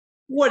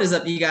What is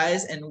up, you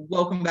guys, and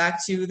welcome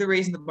back to the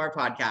Raising the Bar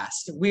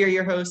podcast. We are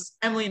your hosts,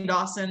 Emily and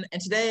Dawson, and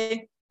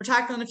today we're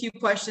tackling a few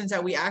questions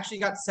that we actually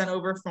got sent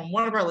over from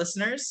one of our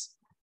listeners.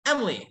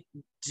 Emily,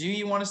 do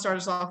you want to start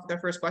us off with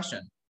our first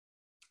question?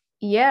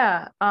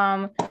 Yeah.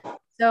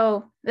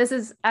 So this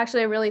is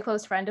actually a really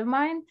close friend of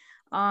mine.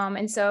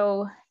 Just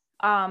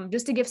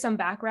to give some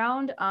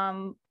background,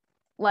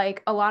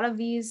 like a lot of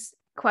these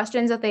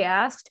questions that they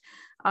asked,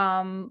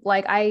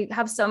 like I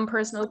have some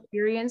personal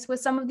experience with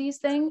some of these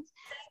things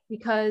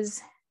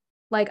because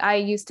like I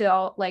used to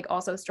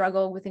also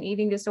struggle with an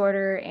eating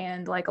disorder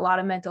and like a lot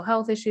of mental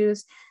health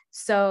issues.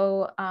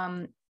 So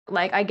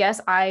like I guess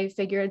I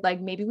figured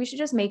like maybe we should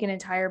just make an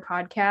entire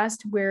podcast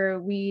where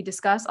we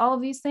discuss all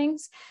of these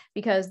things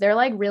because they're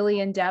like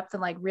really in depth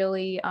and like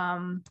really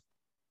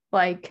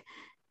like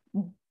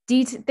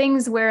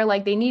things where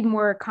like they need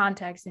more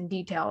context and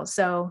details.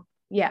 So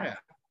yeah.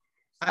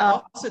 I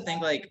also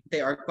think like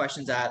they are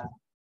questions that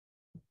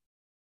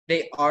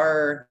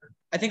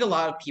I think a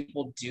lot of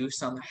people do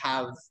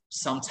have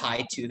some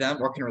tie to them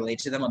or can relate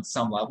to them on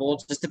some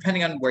level, just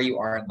depending on where you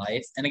are in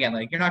life. And again,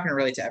 like you're not going to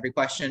relate to every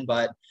question,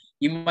 but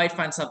you might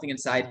find something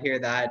inside here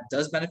that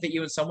does benefit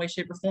you in some way,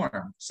 shape, or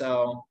form.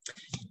 So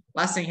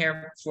last thing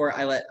here before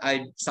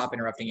I stop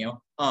interrupting you.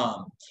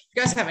 If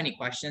you guys have any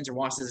questions or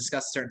want us to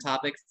discuss a certain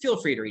topic, feel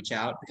free to reach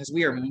out because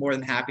we are more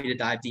than happy to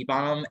dive deep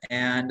on them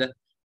and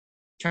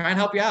try and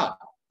help you out.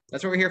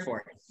 That's what we're here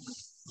for.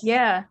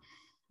 Yeah.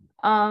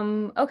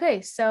 Okay,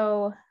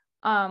 so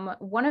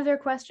one of their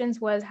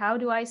questions was, how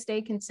do I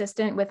stay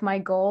consistent with my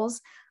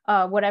goals,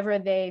 whatever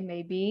they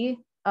may be,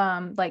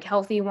 like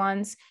healthy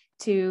ones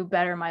to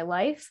better my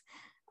life?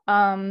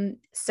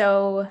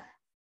 So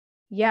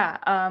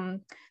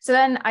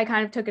then I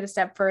kind of took it a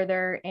step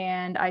further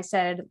and I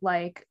said,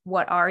 like,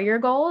 what are your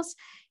goals?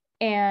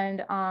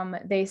 And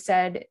they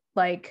said,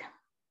 like,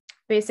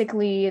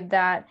 basically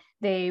that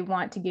they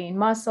want to gain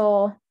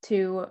muscle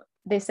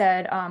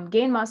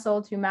gain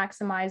muscle to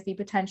maximize the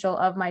potential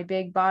of my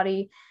big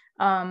body.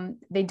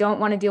 They don't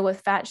want to deal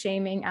with fat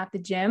shaming at the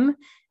gym.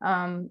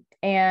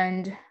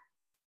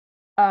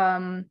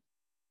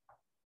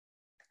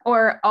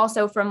 Or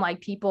also from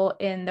like people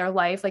in their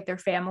life, like their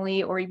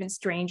family or even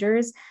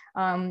strangers,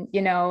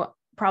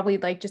 probably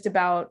like just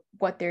about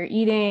what they're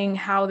eating,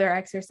 how they're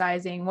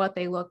exercising, what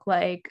they look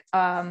like,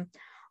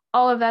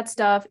 all of that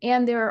stuff.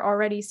 And they're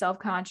already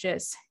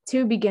self-conscious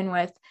to begin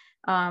with.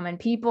 And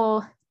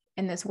people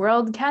in this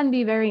world can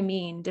be very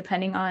mean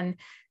depending on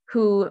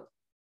who,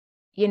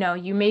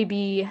 you may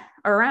be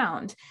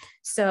around.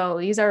 So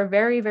these are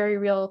very, very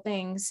real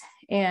things.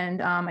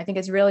 And I think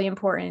it's really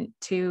important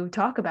to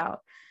talk about.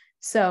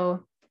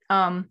 So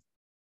at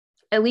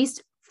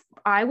least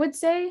I would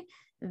say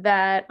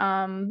that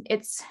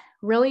it's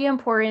really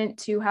important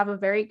to have a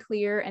very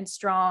clear and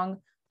strong,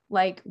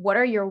 like, what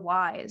are your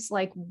whys?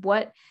 Why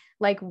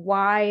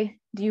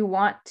do you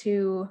want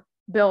to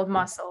build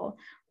muscle?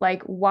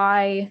 Like,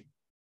 why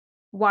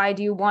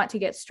do you want to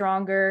get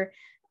stronger?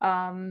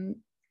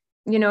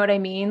 You know what I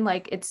mean?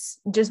 Like, it's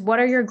just, what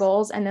are your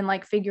goals? And then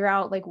like figure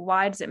out like,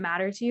 why does it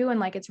matter to you? And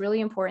like, it's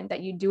really important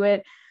that you do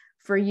it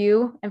for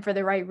you and for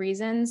the right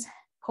reasons,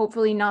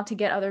 hopefully not to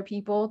get other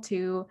people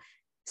to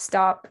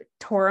stop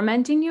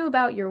tormenting you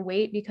about your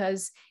weight,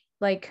 because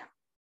like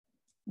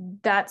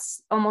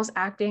that's almost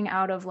acting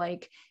out of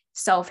like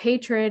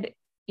self-hatred,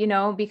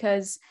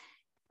 because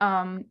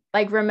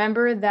like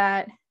remember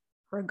that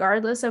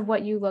regardless of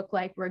what you look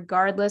like,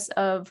 regardless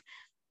of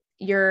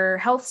your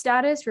health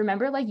status,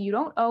 remember, like, you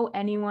don't owe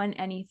anyone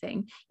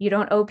anything. You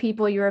don't owe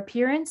people your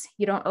appearance.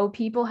 You don't owe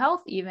people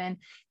health even.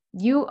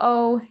 You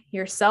owe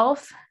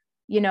yourself,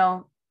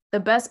 the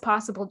best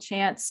possible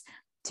chance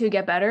to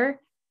get better.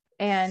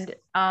 And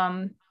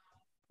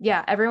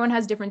everyone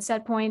has different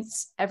set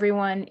points.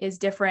 Everyone is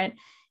different.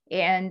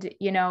 And,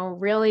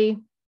 really,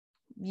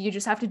 you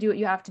just have to do what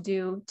you have to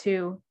do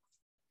to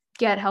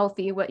get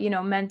healthy,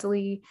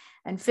 mentally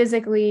and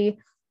physically,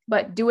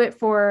 but do it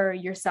for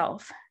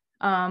yourself.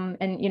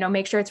 And,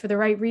 make sure it's for the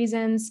right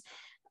reasons.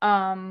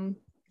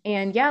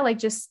 Like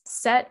just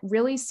set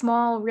really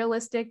small,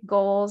 realistic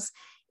goals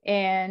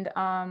and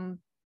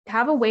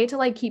have a way to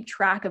like keep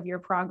track of your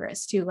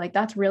progress too. Like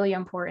that's really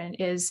important,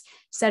 is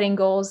setting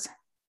goals,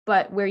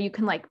 but where you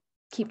can like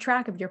keep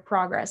track of your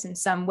progress in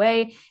some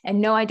way. And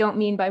no, I don't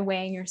mean by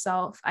weighing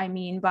yourself. I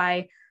mean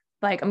by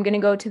like, I'm going to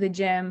go to the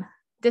gym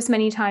this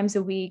many times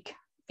a week,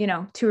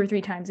 2 or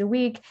 3 times a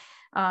week.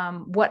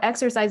 What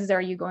exercises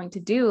are you going to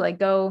do? Like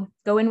go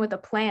in with a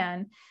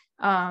plan,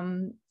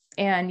 and,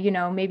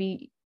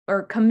 maybe,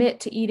 or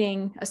commit to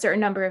eating a certain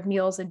number of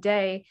meals a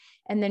day.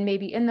 And then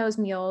maybe in those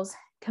meals,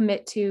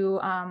 commit to,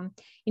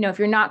 if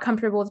you're not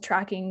comfortable with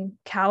tracking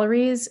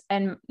calories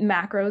and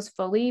macros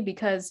fully,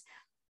 because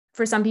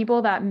for some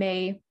people that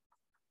may,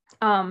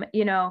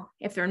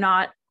 if they're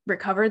not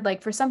recovered,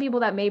 like for some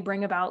people that may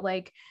bring about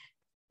like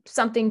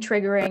something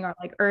triggering or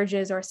like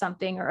urges or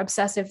something, or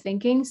obsessive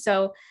thinking.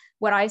 So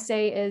what I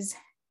say is,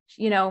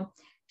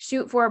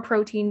 shoot for a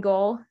protein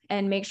goal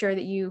and make sure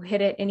that you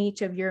hit it in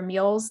each of your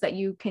meals that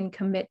you can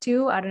commit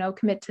to. I don't know,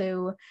 commit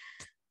to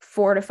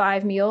 4 to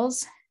 5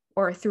 meals,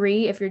 or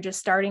 3 if you're just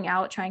starting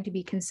out trying to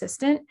be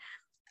consistent.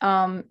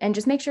 And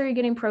just make sure you're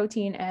getting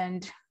protein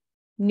and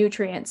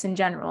nutrients in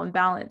general and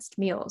balanced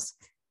meals.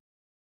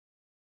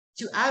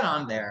 To add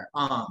on there,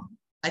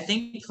 I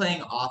think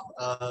playing off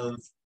of,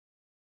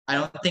 I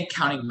don't think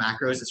counting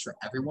macros is for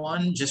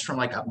everyone, just from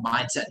like a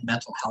mindset and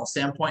mental health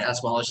standpoint,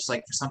 as well as just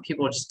like for some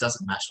people it just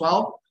doesn't mesh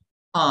well.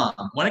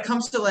 When it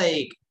comes to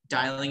like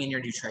dialing in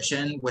your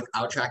nutrition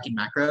without tracking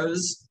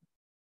macros,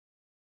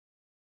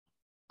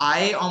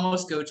 I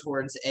almost go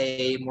towards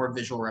a more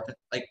visual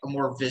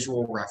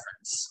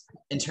reference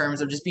in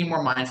terms of just being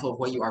more mindful of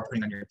what you are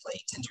putting on your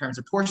plate in terms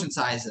of portion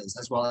sizes,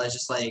 as well as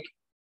just like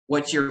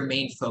what your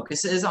main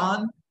focus is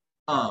on.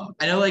 I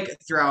know like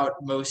throughout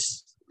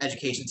most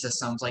education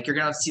systems, like you're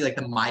gonna see like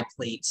the My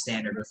Plate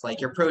standard with like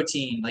your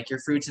protein, like your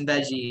fruits and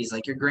veggies,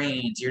 like your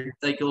grains, your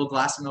like a little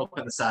glass of milk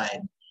on the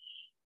side.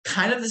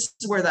 Kind of this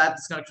is where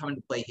that's gonna come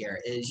into play here,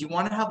 is you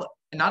want to have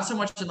not so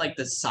much in like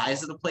the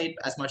size of the plate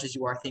as much as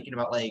you are thinking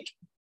about like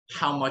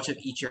how much of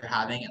each you're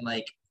having and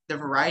like the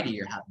variety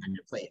you're having on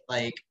your plate.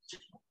 Like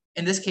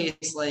in this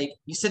case, like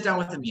you sit down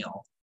with a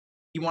meal,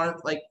 you want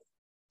to like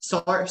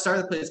start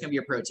of the plate is going to be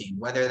your protein,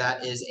 whether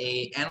that is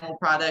a animal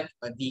product,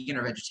 a vegan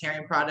or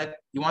vegetarian product.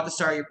 You want the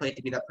start of your plate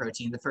to be that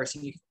protein, the first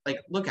thing you like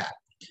look at.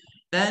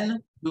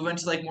 Then move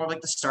into like more of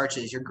like the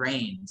starches, your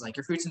grains, like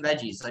your fruits and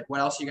veggies, like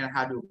what else you're going to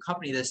have to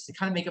accompany this to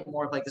kind of make it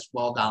more of like this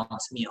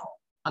well-balanced meal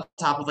on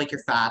top of like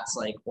your fats,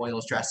 like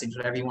oils, dressings,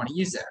 whatever you want to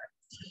use there.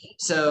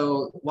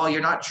 So while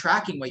you're not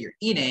tracking what you're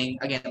eating,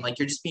 again, like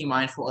you're just being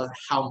mindful of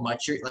how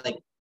much you're like,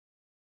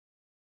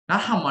 not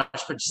how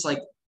much, but just like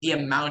the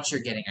amount you're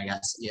getting, I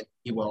guess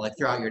you will, like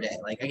throughout your day.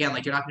 Like again,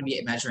 like you're not going to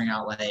be measuring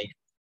out like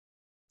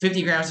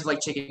 50 grams of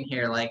like chicken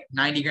here, like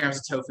 90 grams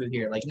of tofu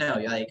here. Like no,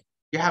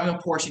 you're having a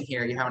portion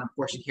here, you're having a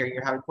portion here,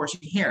 you're having a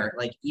portion here,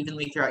 like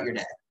evenly throughout your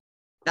day.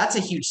 That's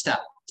a huge step.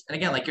 And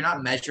again, like you're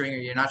not measuring or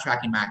you're not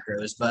tracking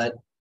macros, but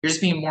you're just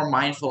being more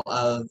mindful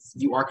of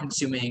you are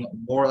consuming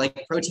more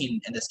like protein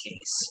in this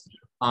case.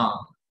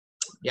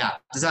 Yeah,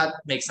 does that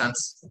make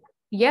sense?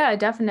 Yeah,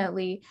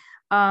 definitely.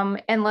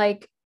 And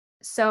like,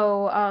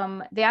 so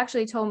they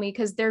actually told me,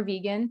 because they're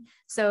vegan,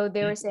 so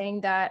they were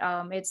saying that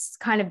it's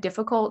kind of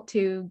difficult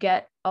to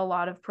get a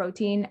lot of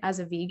protein as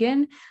a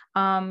vegan,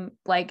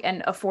 like,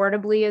 and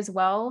affordably as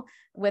well,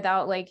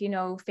 without like, you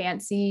know,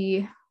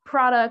 fancy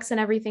products and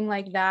everything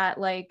like that.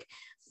 Like,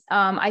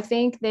 I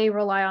think they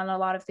rely on a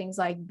lot of things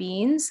like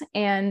beans,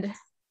 and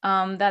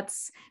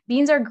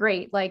beans are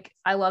great. Like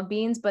I love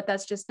beans, but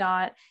that's just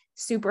not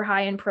super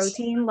high in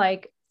protein.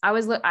 Like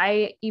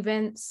I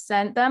even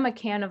sent them a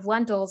can of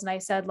lentils and I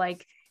said,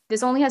 like,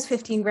 this only has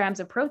 15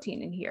 grams of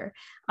protein in here.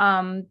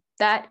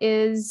 That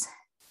is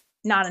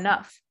not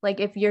enough. Like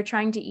if you're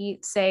trying to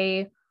eat,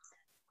 say,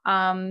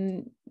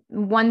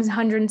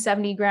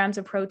 170 grams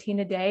of protein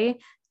a day,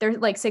 they're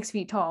like 6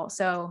 feet tall.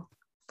 So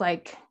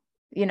like,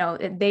 you know,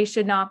 they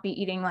should not be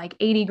eating like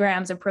 80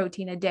 grams of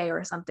protein a day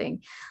or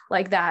something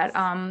like that.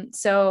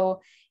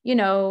 So, you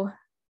know,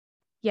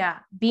 yeah,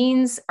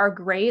 beans are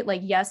great.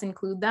 Like, yes,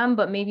 include them,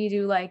 but maybe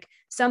do like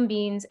some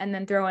beans and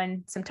then throw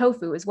in some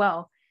tofu as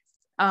well.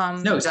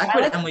 No, exactly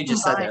what like Emily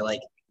just said there.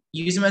 Like,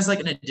 use them as like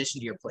an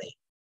addition to your plate.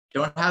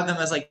 Don't have them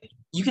as like,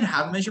 you can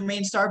have them as your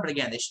main star, but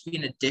again, they should be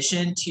an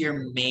addition to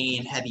your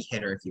main heavy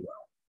hitter, if you will.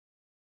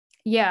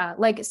 Yeah,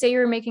 like say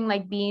you're making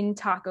like bean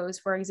tacos,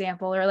 for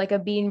example, or like a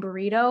bean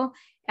burrito,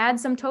 add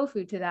some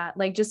tofu to that,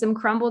 like just some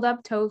crumbled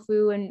up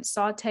tofu, and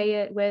saute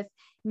it with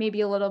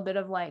maybe a little bit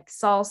of like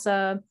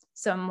salsa,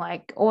 some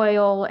like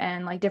oil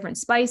and like different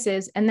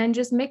spices, and then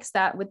just mix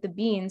that with the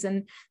beans.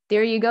 And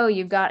there you go.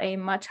 You've got a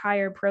much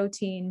higher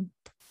protein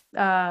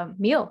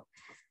meal.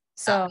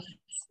 So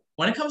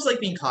when it comes to like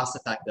being cost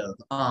effective,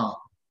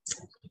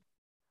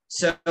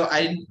 so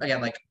I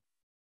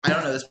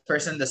don't know this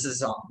person. This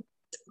is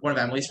one of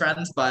Emily's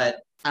friends, but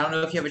I don't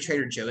know if you have a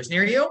Trader Joe's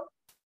near you.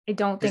 I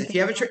don't think if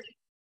you have a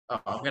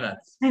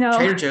I know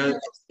Trader Joe's.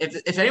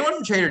 If anyone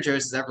from Trader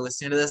Joe's is ever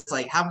listening to this,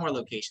 like have more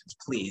locations,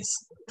 please.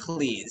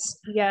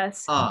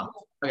 Yes.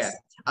 Okay.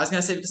 I was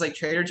gonna say, because like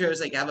Trader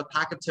Joe's, like have a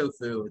pack of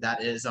tofu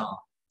that is I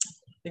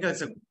think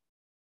it's like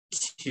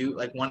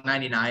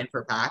 $1.99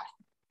 per pack,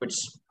 which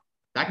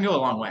that can go a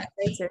long way.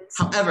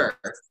 However,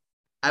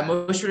 at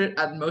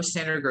most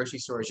standard grocery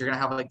stores, you're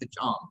gonna have like the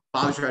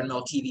Bob's Red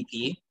Mill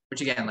TVP,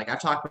 which again, like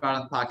I've talked about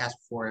on the podcast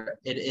before,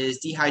 it is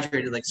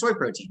dehydrated like soy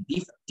protein,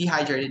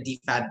 dehydrated,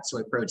 defatted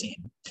soy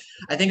protein.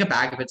 I think a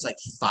bag of it's like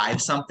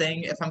 5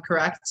 something, if I'm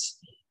correct.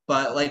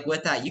 But like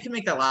with that, you can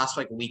make that last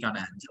like a week on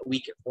end, a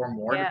week or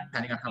more,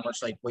 depending on how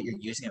much like what you're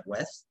using it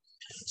with.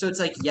 So it's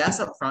like, yes,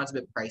 up front it's a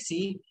bit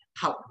pricey.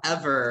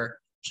 However,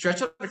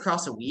 stretch out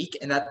across a week,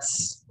 and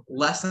that's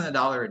less than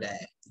 $1 a day,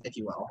 if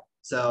you will.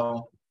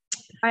 So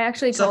I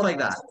actually stuff like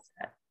that.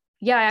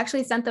 Yeah, I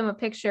actually sent them a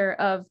picture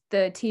of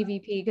the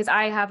TVP because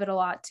I have it a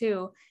lot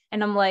too.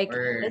 And I'm like,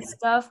 this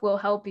stuff will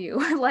help you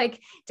like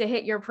to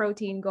hit your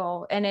protein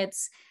goal. And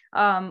it's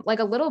like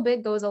a little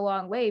bit goes a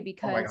long way,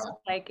 because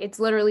like it's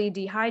literally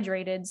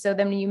dehydrated. So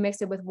then when you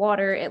mix it with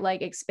water, it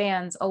like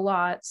expands a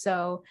lot.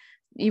 So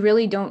you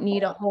really don't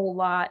need a whole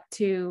lot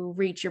to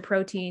reach your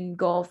protein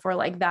goal for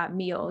like that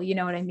meal. You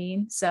know what I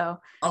mean? So,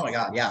 Oh my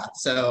God, yeah.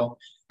 So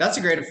that's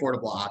a great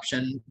affordable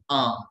option.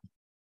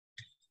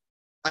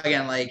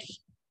 Again, like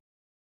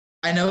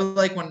I know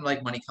like when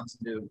like money comes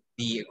into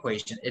the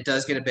equation, it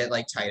does get a bit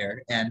like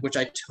tighter, and which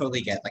I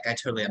totally get. Like I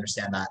totally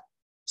understand that.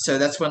 So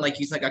that's when like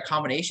use like a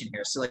combination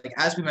here. So like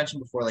as we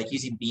mentioned before, like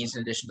using beans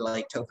in addition to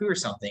like tofu or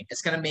something,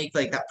 it's gonna make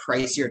like that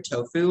pricier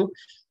tofu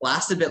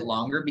last a bit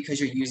longer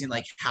because you're using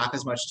like half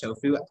as much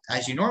tofu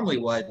as you normally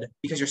would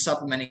because you're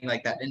supplementing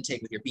like that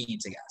intake with your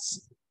beans, I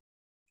guess.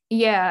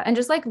 yeah, and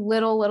just like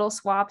little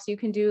swaps you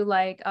can do,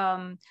 like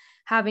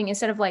having,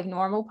 instead of like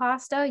normal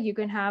pasta, you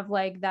can have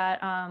like that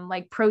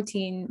like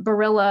protein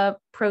Barilla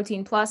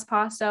protein plus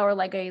pasta, or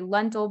like a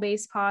lentil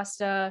based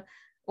pasta,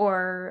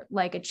 or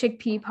like a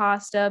chickpea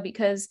pasta,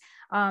 because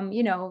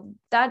you know,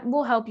 that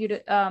will help you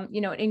to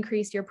you know,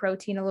 increase your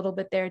protein a little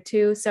bit there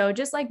too. So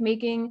just like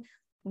making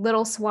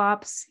little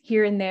swaps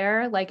here and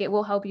there, like it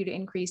will help you to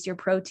increase your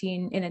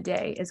protein in a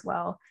day as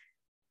well.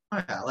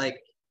 Oh, yeah, like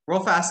real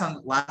fast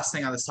on last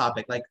thing on this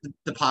topic, like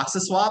the pasta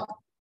swap.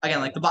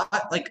 Again, like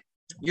like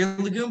your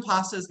legume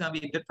pasta is gonna be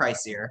a bit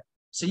pricier,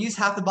 so use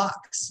half the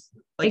box.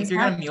 Like if you're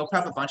gonna Exactly. meal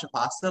prep a bunch of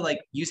pasta, like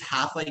use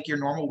half like your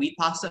normal wheat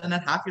pasta and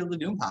then half your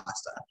legume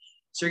pasta.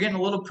 So you're getting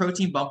a little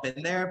protein bump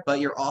in there, but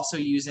you're also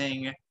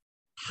using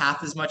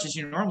half as much as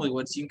you normally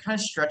would, so you can kind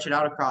of stretch it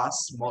out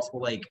across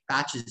multiple like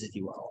batches, if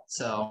you will.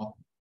 So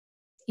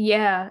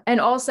Yeah.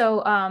 And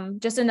also,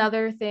 just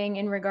another thing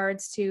in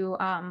regards to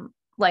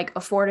like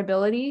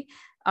affordability,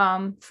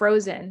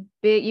 frozen.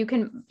 Big, you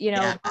can, you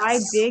know, buy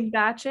yes. big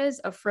batches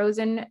of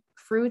frozen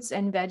fruits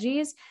and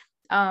veggies,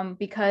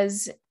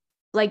 because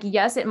like,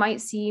 yes, it might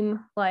seem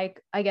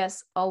like, I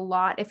guess, a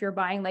lot if you're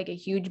buying like a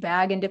huge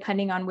bag and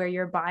depending on where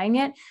you're buying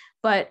it,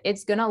 but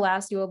it's gonna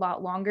last you a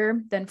lot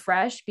longer than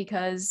fresh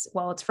because,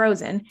 well, it's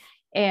frozen.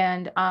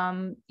 And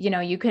you know,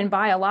 you can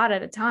buy a lot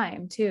at a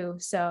time too.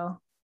 So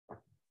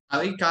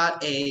I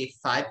got a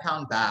 5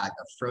 pound bag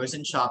of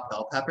frozen chopped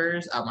bell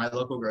peppers at my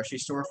local grocery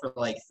store for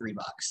like $3.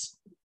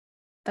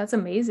 that's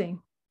amazing.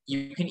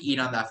 You can eat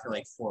on that for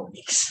like 4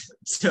 weeks.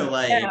 So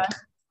like Yeah.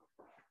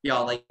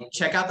 y'all like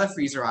check out the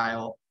freezer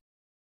aisle,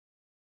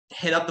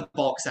 hit up the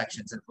bulk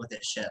sections with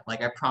this shit.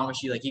 Like I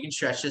promise you, like you can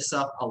stretch this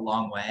stuff a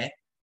long way.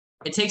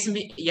 It takes some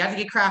you have to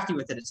get crafty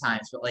with it at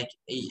times, but like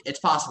it's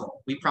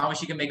possible. We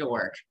promise you can make it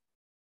work.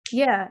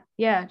 Yeah,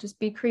 yeah, just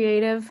be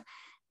creative.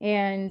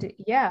 And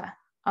yeah.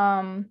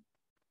 Um,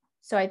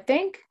 so I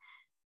think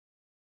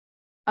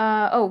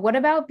oh, what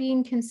about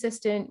being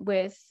consistent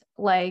with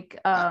like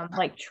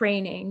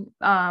training?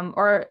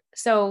 Or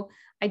so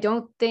I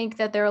don't think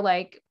that they're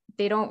like,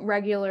 they don't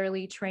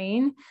regularly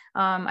train.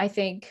 I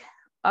think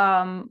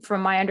from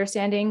my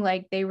understanding,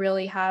 like they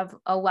really have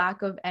a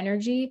lack of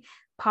energy.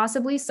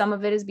 Possibly some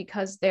of it is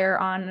because they're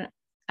on,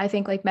 I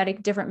think, like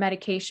different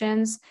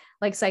medications,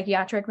 like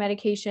psychiatric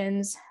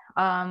medications.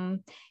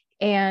 Um,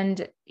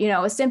 and you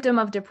know, a symptom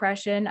of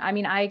depression, I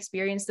mean, I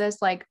experienced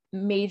this like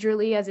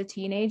majorly as a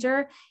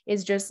teenager,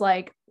 is just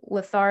like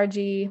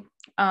lethargy,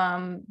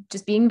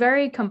 just being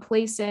very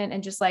complacent,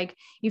 and just like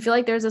you feel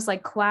like there's this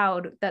like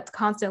cloud that's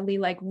constantly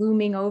like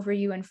looming over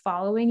you and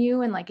following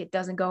you, and like it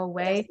doesn't go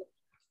away.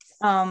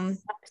 um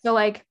so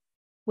like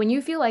when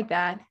you feel like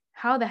that,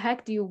 how the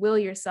heck do you will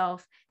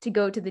yourself to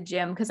go to the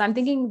gym? Because I'm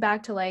thinking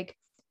back to like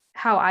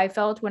how I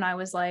felt when I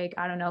was like,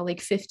 I don't know,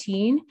 like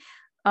 15.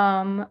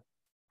 um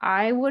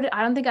I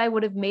don't think I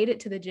would have made it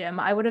to the gym.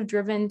 I would have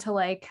driven to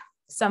like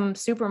some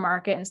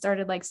supermarket and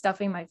started like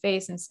stuffing my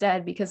face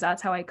instead, because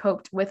that's how I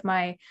coped with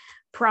my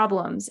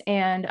problems.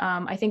 And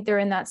I think they're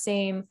in that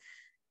same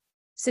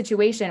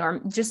situation,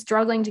 or just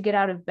struggling to get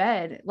out of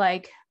bed.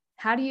 Like,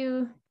 how do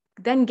you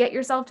then get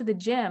yourself to the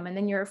gym? And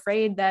then you're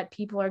afraid that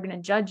people are going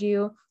to judge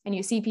you. And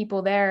you see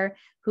people there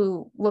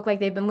who look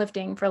like they've been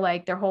lifting for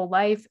like their whole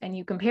life, and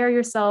you compare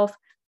yourself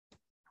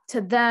to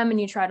them, and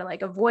you try to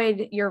like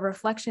avoid your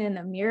reflection in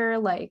the mirror.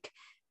 Like,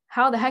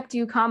 how the heck do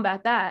you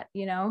combat that,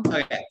 you know?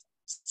 Okay.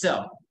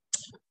 So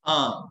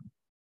um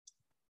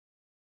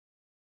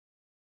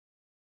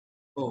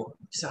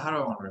so how do I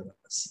want to word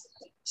this?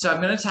 So I'm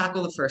gonna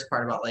tackle the first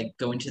part about like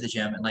going to the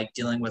gym and like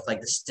dealing with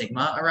like the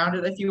stigma around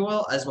it, if you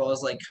will, as well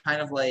as like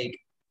kind of like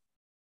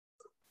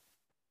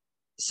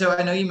so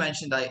I know you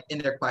mentioned that in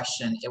their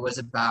question it was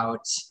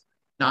about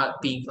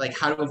not being like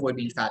how to avoid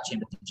being fat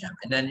shamed at the gym,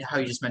 and then how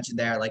you just mentioned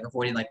there like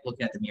avoiding like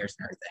looking at the mirrors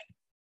and everything.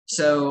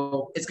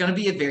 So it's gonna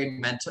be a very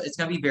mental. It's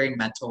gonna be very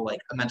mental, like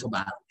a mental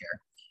battle here.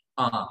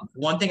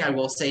 One thing I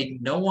will say,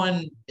 no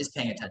one is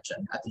paying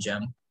attention at the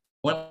gym.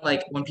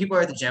 When people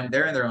are at the gym,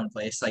 they're in their own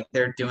place, like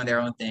they're doing their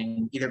own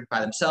thing, either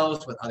by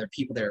themselves with other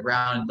people they're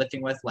around and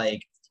lifting with.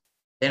 Like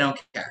they don't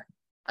care.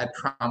 I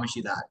promise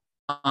you that.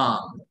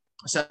 Um,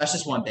 so that's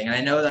just one thing. And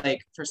I know that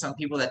like for some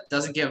people that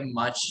doesn't give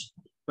much,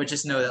 but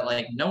just know that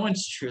like no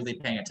one's truly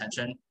paying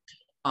attention.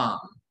 Um,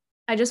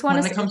 I just want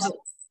to when it say, comes to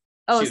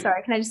oh, shoot,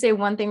 sorry. Can I just say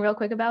one thing real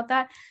quick about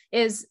that?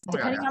 Is oh my god,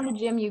 depending yeah. on the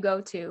gym you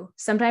go to,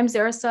 sometimes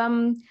there are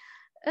some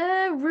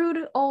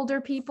rude older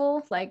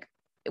people, like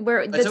where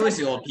It's the type always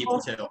of the old people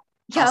people, too.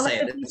 Yeah, I'll like say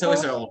the it. It's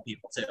always people, the old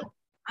people too.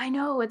 I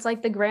know it's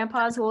like the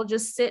grandpas who will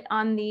just sit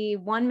on the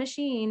one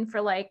machine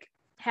for like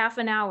half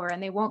an hour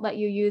and they won't let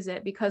you use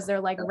it because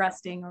they're like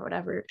resting or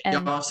whatever. Yo,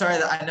 And I'm sorry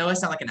that I know I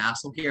sound like an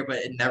asshole here, but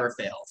it never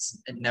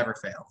fails. It never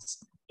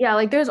fails. yeah,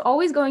 like there's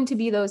always going to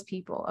be those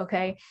people,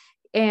 okay?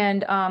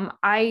 And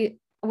I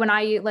when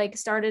I like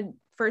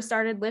first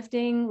started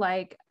lifting,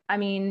 like I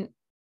mean,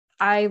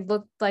 I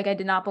looked like I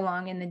did not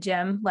belong in the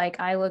gym. Like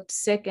I looked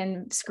sick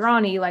and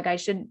scrawny, like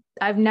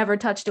I've never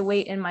touched a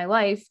weight in my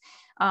life,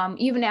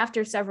 even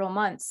after several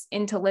months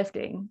into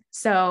lifting.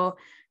 So,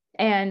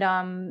 and,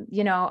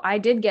 I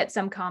did get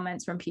some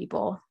comments from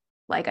people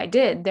like I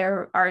did.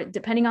 There are,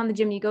 depending on the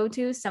gym you go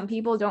to, some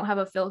people don't have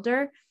a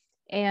filter.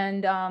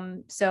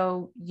 And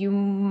so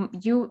you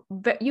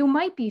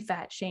might be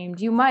fat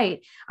shamed. You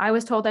might. I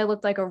was told I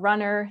looked like a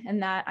runner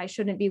and that I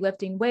shouldn't be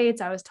lifting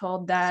weights. I was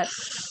told that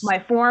my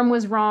form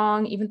was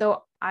wrong, even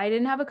though I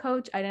didn't have a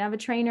coach, I didn't have a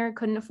trainer,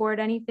 couldn't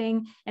afford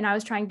anything. And I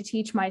was trying to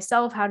teach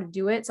myself how to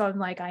do it. So I'm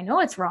like, I know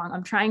it's wrong.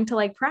 I'm trying to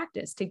like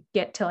practice to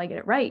get till I get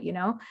it right,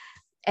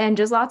 And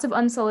just lots of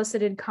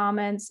unsolicited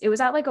comments. It was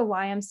at like a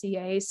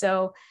YMCA.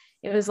 So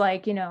it was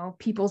like,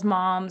 people's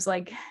moms,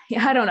 like,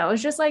 yeah, I don't know. It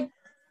was just like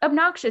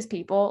obnoxious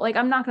people. Like,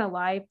 I'm not going to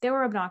lie. They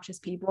were obnoxious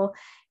people.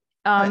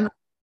 Right.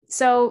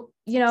 So,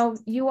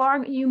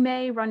 you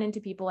may run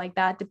into people like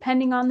that,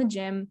 depending on the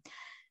gym.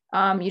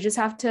 You just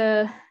have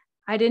to,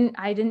 I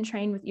didn't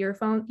train with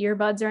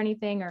earbuds or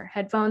anything or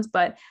headphones,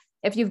 but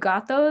if you've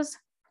got those,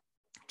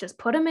 just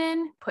put them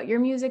in, put your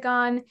music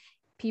on.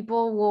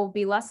 People will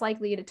be less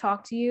likely to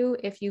talk to you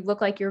if you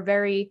look like you're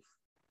very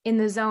in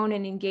the zone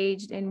and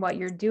engaged in what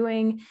you're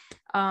doing.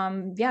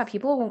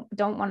 People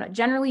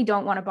generally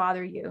don't want to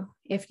bother you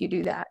if you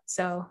do that.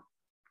 So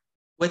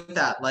With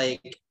that,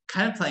 like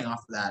kind of playing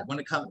off of that, when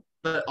it comes,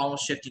 but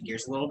almost shifting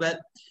gears a little bit,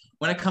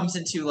 when it comes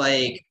into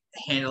like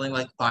handling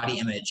like body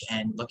image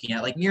and looking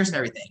at like mirrors and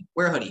everything,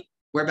 wear a hoodie,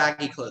 wear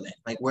baggy clothing,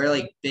 like wear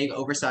like big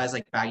oversized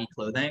like baggy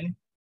clothing,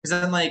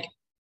 because then like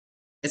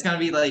it's gonna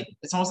be like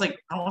it's almost like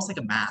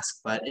a mask,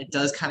 but it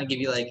does kind of give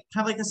you like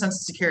kind of like a sense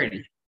of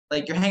security.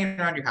 Like you're hanging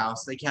around your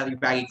house, like you have your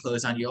baggy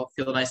clothes on, you'll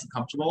feel nice and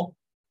comfortable.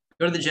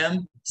 Go to the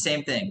gym,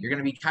 same thing. You're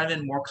gonna be kind of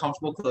in more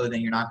comfortable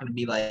clothing. You're not gonna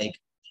be like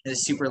in a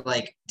super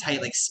like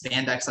tight like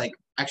spandex like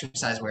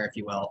exercise wear, if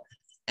you will.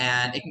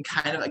 And it can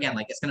kind of again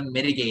like it's gonna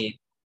mitigate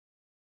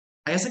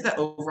I guess like that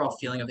overall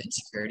feeling of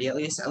insecurity at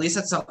least. At least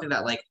that's something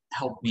that like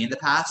helped me in the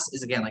past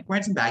is again like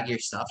wearing some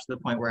baggier stuff to the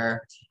point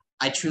where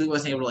I truly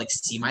wasn't able to like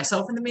see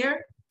myself in the mirror.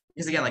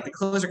 Because again, like the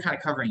clothes are kind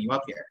of covering you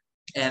up here.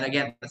 And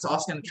again, that's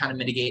also going to kind of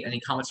mitigate any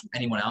comments from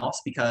anyone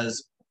else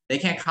because they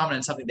can't comment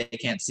on something they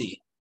can't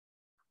see.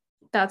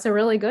 that's a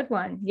really good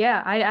one.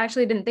 Yeah, I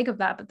actually didn't think of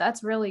that, but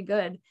that's really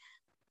good.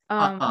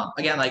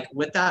 Again, like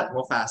with that,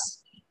 real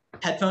fast,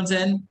 headphones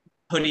in,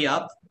 hoodie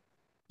up,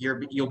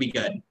 you'll be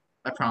good.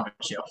 I promise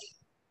you.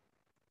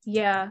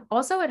 Yeah.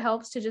 Also, it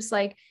helps to just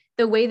like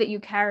the way that you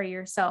carry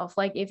yourself.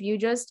 Like if you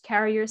just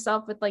carry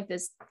yourself with like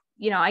this,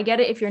 I get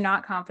it if you're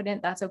not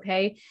confident, that's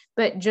okay.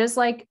 But just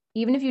like,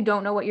 even if you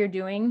don't know what you're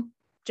doing,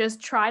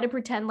 just try to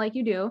pretend like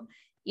you do.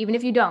 Even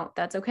if you don't,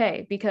 that's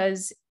okay.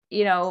 Because,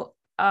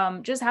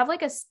 just have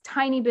like a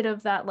tiny bit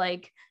of that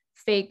like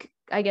fake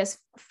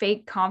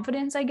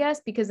confidence, I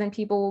guess, because then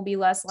people will be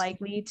less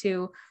likely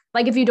to,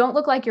 like, if you don't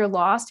look like you're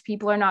lost,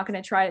 people are not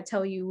going to try to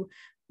tell you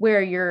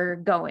where you're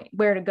going,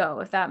 where to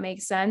go, if that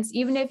makes sense.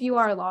 Even if you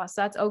are lost,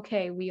 that's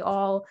okay.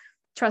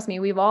 Trust me,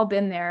 we've all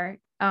been there.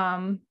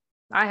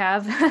 I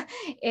have,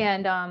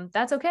 and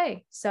that's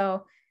okay.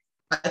 So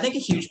I think a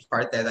huge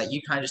part there that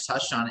you kind of just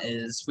touched on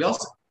is we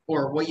also,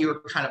 or what you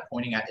were kind of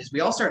pointing at is we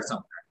all start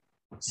somewhere.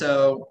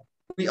 So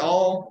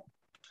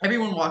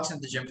everyone walks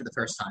into the gym for the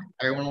first time.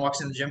 Everyone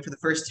walks in the gym for the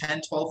first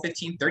 10, 12,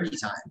 15, 30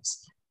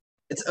 times.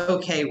 It's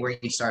okay where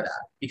you start at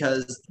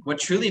because what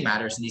truly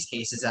matters in these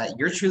cases is that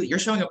you're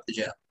showing up at the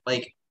gym.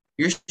 Like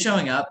you're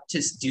showing up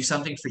to do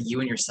something for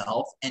you and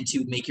yourself and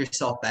to make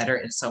yourself better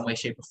in some way,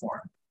 shape, or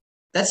form.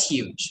 That's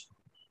huge.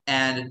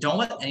 And don't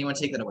let anyone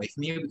take that away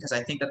from you because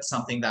I think that's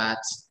something that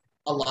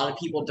a lot of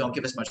people don't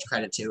give as much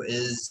credit to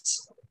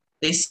is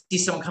they see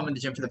someone come in the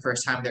gym for the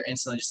first time, they're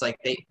instantly just like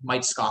they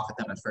might scoff at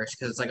them at first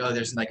because it's like, oh,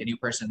 there's like a new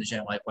person in the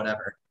gym, like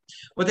whatever.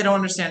 What they don't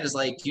understand is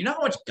like, do you know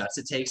how much guts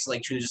it takes to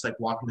like truly just like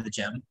walk into the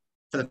gym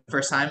for the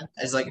first time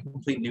as like a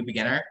complete new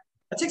beginner?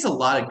 That takes a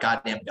lot of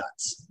goddamn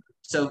guts.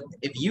 So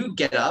if you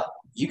get up,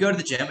 you go to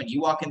the gym and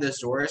you walk in those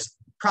doors,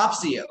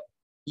 props to you.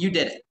 You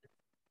did it.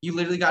 You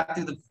literally got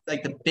through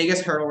the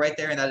biggest hurdle right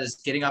there, and that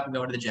is getting up and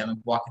going to the gym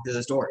and walking through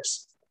those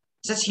doors.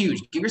 So that's huge.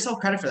 Give yourself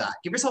credit for that.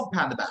 Give yourself a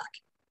pat on the back.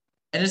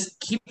 And just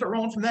keep it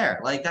rolling from there.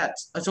 Like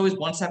that's always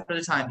one step at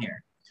a time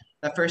here.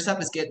 That first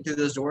step is getting through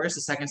those doors.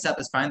 The second step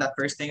is find that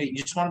first thing that you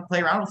just want to play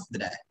around with for the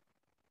day.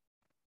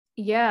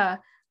 Yeah.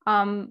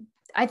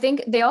 I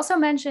think they also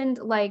mentioned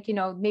like,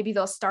 maybe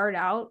they'll start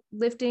out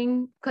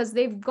lifting because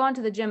they've gone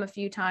to the gym a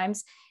few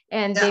times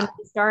and they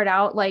start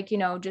out like,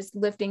 just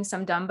lifting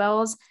some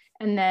dumbbells.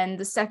 And then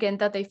the second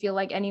that they feel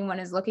like anyone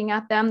is looking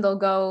at them, they'll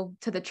go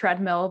to the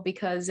treadmill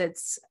because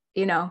it's,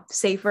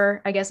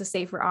 safer, I guess, a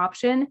safer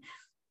option.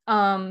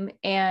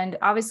 And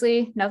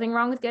obviously nothing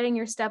wrong with getting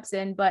your steps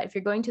in, but if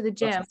you're going to the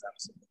gym,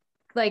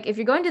 like if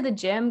you're going to the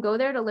gym, go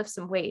there to lift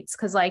some weights.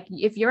 Cause like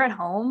if you're at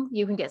home,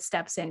 you can get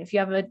steps in. If you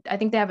have I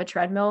think they have a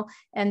treadmill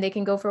and they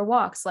can go for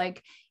walks.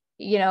 Like,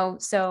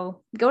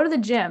 so go to the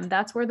gym.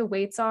 That's where the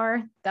weights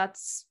are.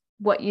 That's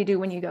what you do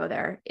when you go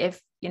there.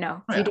 If you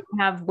don't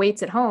have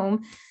weights at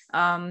home,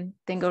 then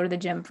go to the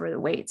gym for the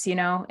weights,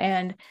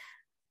 and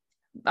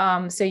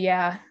so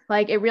yeah,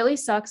 like it really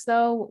sucks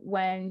though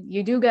when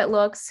you do get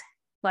looks.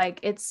 Like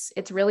it's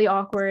really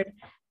awkward.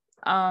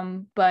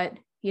 But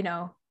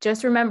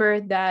just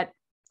remember that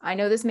I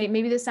know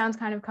maybe this sounds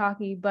kind of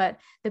cocky, but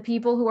the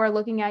people who are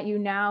looking at you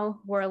now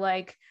were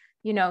like,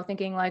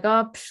 thinking like,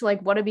 oh,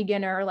 like what a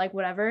beginner, or like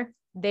whatever.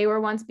 They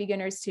were once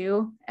beginners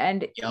too.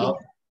 And,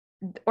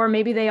 or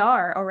maybe they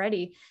are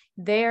already.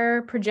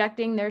 They're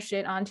projecting their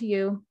shit onto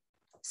you.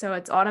 So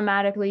it's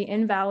automatically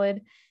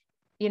invalid.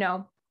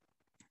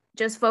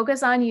 Just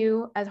focus on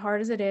you as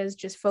hard as it is.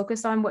 Just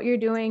focus on what you're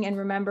doing and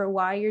remember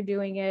why you're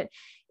doing it.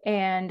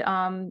 And,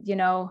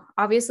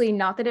 obviously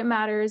not that it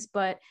matters,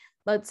 but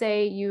let's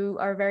say you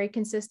are very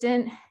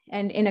consistent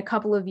and in a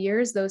couple of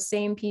years, those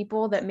same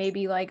people that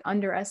maybe like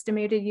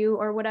underestimated you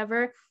or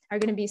whatever are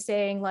going to be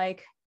saying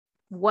like,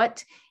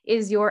 what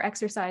is your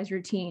exercise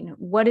routine?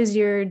 What is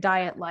your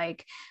diet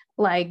like?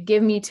 Like,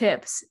 give me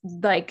tips,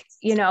 like,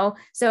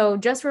 so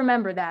just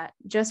remember that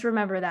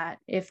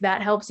if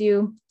that helps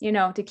you,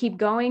 to keep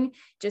going,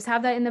 just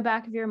have that in the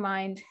back of your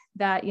mind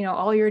that,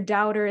 all your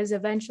doubters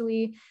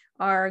eventually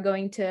are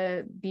going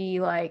to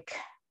be like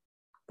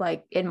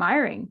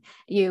admiring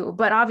you.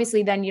 But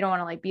obviously then you don't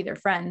want to like be their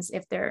friends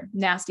if they're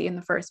nasty in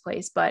the first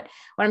place. But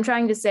what I'm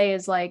trying to say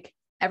is like,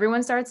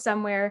 everyone starts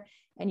somewhere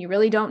and you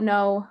really don't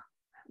know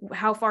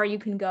how far you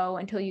can go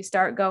until you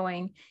start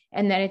going.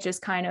 And then it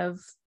just kind of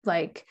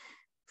like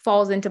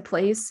falls into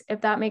place,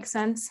 if that makes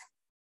sense.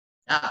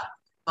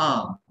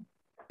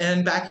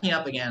 And backing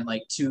up again,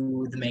 like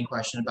to the main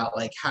question about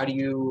like how do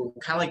you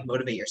kind of like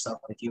motivate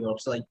yourself, if you will,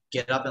 to like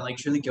get up and like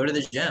truly go to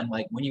the gym,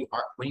 like when you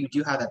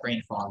do have that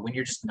brain fog, when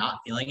you're just not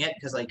feeling it,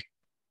 because like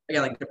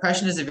again, like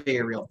depression is a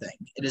very real thing.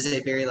 It is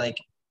a very like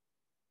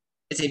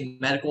it's a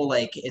medical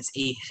like it's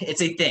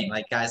a thing.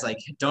 Like guys, like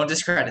don't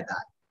discredit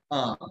that.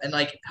 And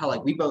like how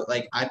like we both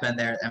like I've been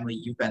there, Emily,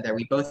 you've been there.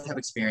 We both have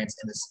experience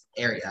in this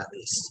area at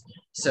least.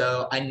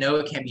 So I know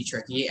it can be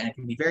tricky and it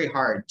can be very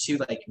hard to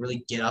like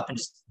really get up and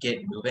just get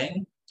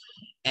moving.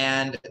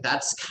 And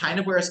that's kind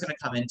of where it's going to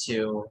come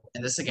into.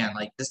 And this again,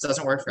 like this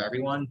doesn't work for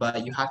everyone,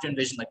 but you have to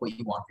envision like what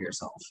you want for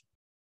yourself.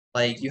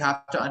 Like you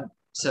have to.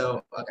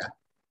 Okay,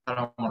 I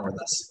don't want to word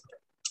this.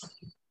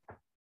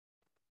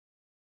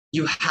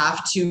 You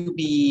have to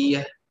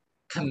be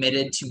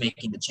committed to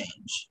making the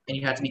change, and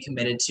you have to be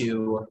committed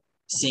to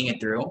seeing it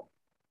through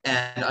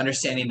and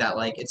understanding that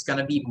like it's going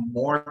to be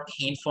more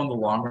painful in the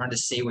long run to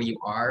stay where you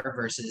are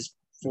versus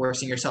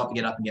forcing yourself to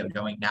get up and get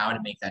going now to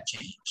make that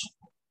change.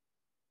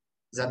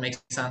 Does that make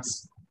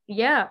sense?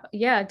 Yeah,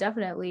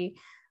 definitely.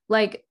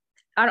 Like,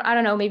 I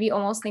don't know, maybe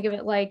almost think of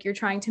it like you're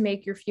trying to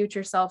make your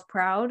future self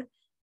proud.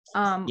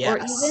 Yes. Or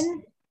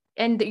even,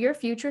 and your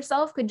future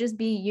self could just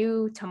be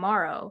you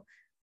tomorrow.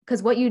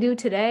 Because what you do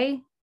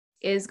today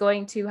is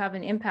going to have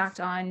an impact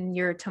on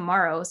your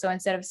tomorrow. So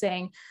instead of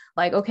saying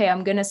like, okay,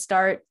 I'm going to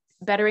start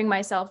bettering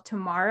myself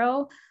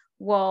tomorrow,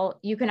 well,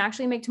 you can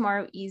actually make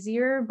tomorrow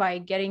easier by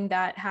getting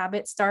that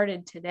habit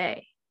started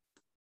today.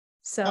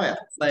 So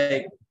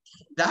like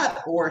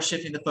that, or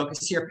shifting the focus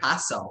to your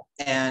past self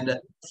and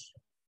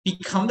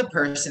become the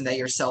person that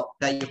your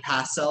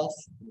past self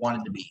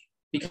wanted to be.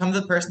 Become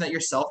the person that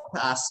your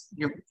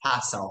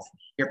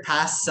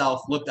past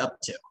self looked up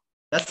to.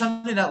 That's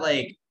something that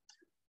like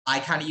I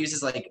kind of use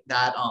as like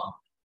that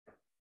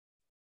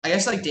I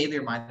guess like daily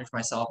reminder for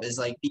myself is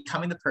like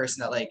becoming the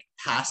person that like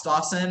past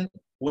Dawson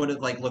would have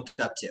like looked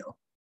up to.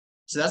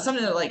 So that's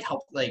something that like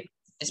helped, like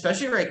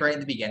especially like right in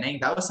the beginning.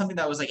 That was something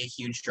that was like a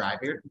huge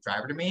driver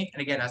to me.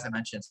 And again, as I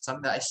mentioned,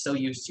 something that I still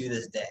use to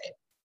this day.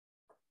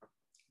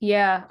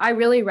 Yeah, I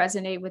really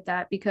resonate with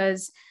that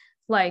because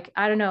like,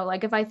 I don't know,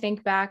 like if I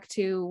think back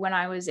to when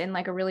I was in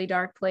like a really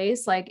dark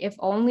place, like if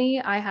only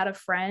I had a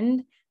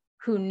friend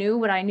who knew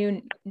what I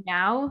knew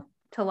now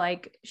to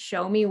like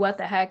show me what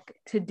the heck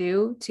to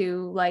do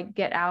to like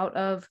get out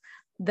of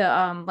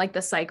the like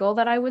the cycle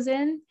that I was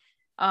in.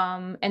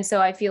 And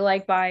so I feel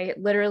like by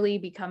literally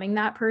becoming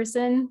that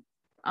person,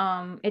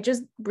 it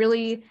just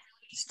really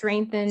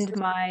strengthened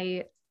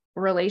my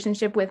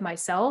relationship with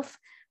myself.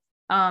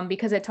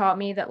 Because it taught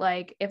me that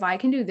like if I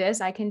can do this,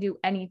 I can do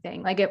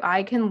anything. Like if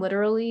I can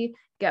literally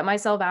get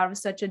myself out of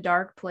such a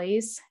dark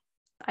place,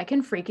 I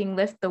can freaking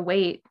lift the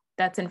weight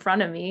that's in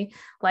front of me.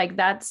 Like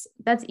that's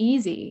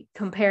easy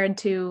compared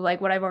to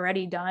like what I've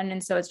already done.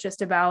 And so it's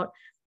just about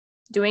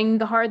doing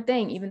the hard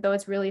thing, even though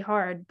it's really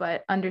hard,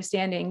 but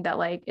understanding that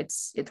like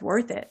it's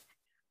worth it.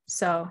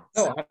 So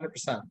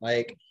 100%.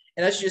 Like,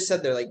 and as you just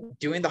said, they're like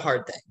doing the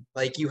hard thing.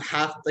 Like you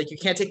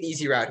can't take the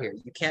easy route here.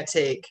 You can't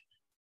take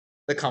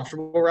the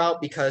comfortable route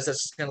because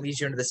that's just going to lead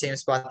you into the same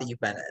spot that you've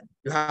been in.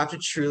 You have to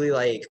truly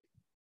like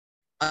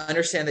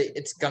understand that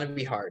it's going to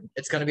be hard.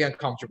 It's going to be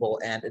uncomfortable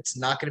and it's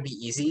not going to be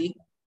easy.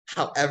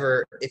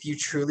 However, if you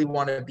truly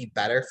want to be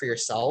better for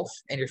yourself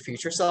and your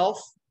future self,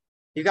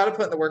 you got to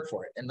put in the work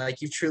for it. And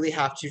like, you truly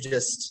have to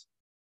just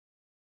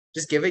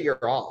give it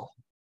your all.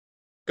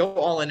 Go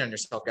all in on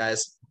yourself,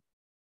 guys.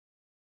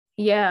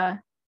 Yeah.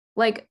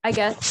 Like, I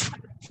guess,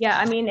 yeah,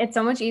 I mean, it's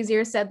so much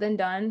easier said than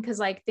done because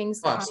like things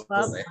Oh, pop up.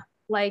 absolutely.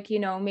 Like, you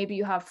know, maybe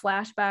you have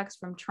flashbacks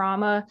from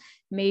trauma,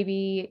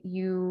 maybe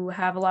you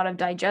have a lot of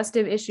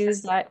digestive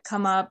issues that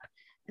come up.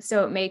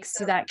 So it makes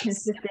that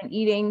consistent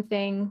eating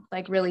thing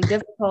like really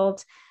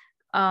difficult.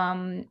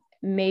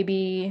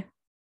 Maybe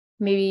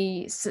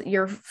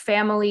your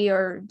family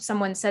or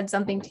someone said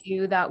something to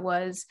you that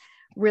was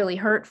really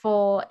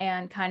hurtful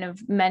and kind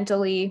of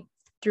mentally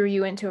threw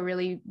you into a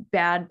really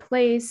bad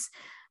place.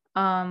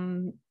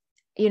 You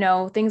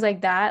know, things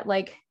like that.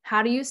 Like,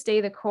 how do you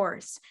stay the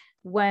course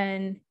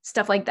when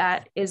stuff like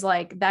that is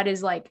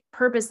like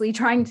purposely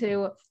trying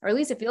to, or at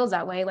least it feels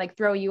that way, like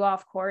throw you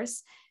off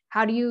course?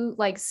 How do you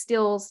like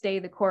still stay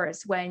the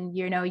course when,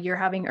 you know, you're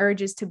having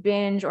urges to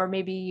binge, or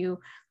maybe you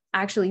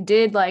actually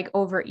did like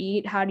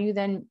overeat? How do you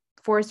then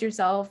force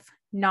yourself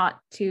not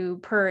to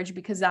purge,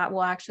 because that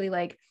will actually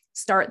like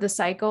start the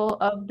cycle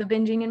of the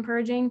binging and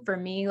purging? For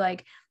me,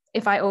 like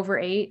if I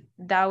overate,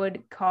 that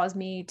would cause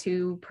me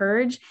to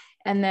purge,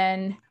 and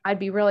then I'd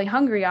be really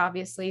hungry,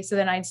 obviously. So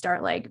then I'd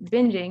start like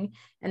binging,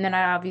 and then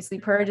I'd obviously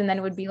purge, and then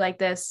it would be like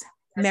this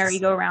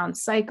merry-go-round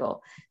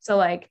cycle. So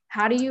like,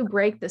 how do you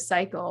break the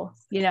cycle?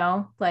 You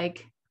know,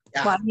 like,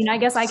 Yeah. well, I mean, I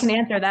guess I can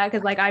answer that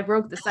because like I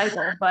broke the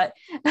cycle, but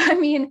I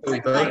mean, We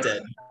both like,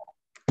 did.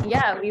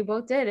 Yeah, we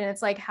both did. And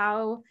it's like,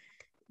 how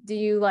do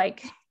you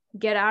like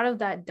get out of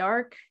that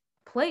dark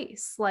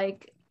place?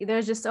 Like,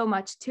 there's just so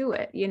much to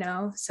it, you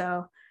know?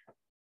 So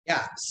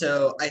Yeah,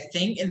 so I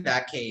think in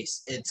that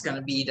case, it's going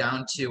to be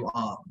down to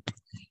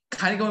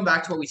kind of going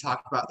back to what we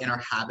talked about in our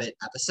habit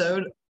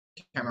episode.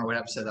 I can't remember what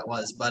episode that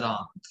was, but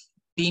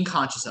being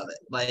conscious of it.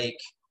 Like,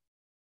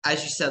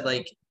 as you said,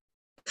 like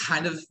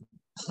kind of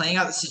playing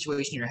out the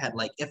situation in your head.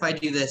 Like, if I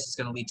do this, it's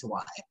going to lead to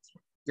Y.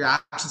 Your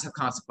actions have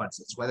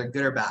consequences, whether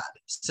good or bad.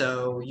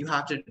 So you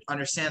have to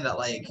understand that,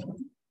 like,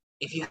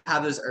 if you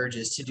have those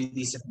urges to do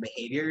these different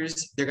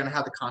behaviors, they're going to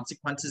have the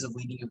consequences of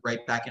leading you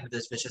right back into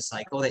this vicious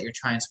cycle that you're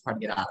trying so hard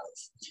to get out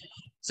of.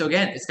 So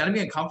again, it's going to be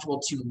uncomfortable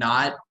to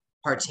not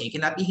partake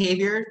in that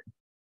behavior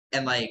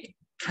and like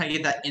kind of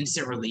get that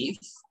instant relief.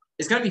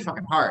 It's going to be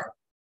fucking hard.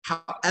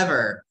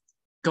 However,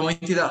 going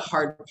through that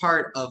hard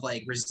part of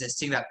like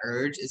resisting that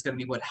urge is going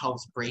to be what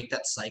helps break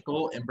that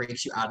cycle and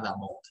breaks you out of that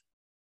mold.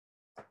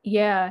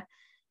 yeah.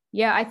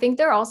 Yeah, I think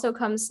there also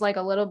comes like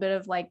a little bit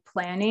of like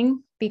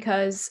planning,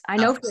 because I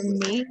know for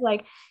me,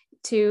 like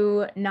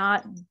to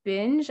not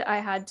binge, I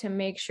had to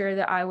make sure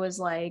that I was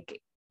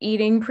like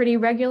eating pretty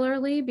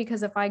regularly,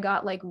 because if I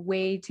got like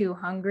way too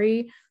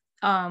hungry,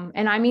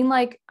 and I mean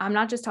like I'm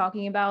not just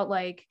talking about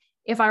like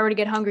if I were to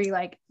get hungry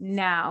like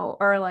now,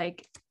 or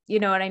like, you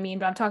know what I mean,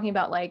 but I'm talking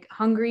about like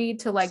hungry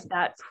to like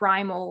that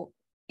primal,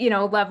 you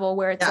know, level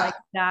where it's like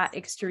that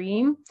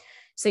extreme.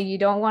 So you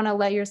don't want to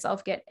let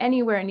yourself get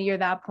anywhere near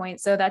that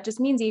point. So that just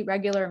means eat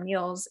regular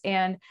meals.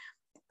 And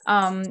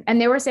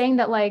they were saying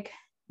that like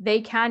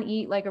they can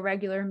eat like a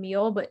regular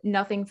meal, but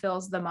nothing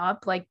fills them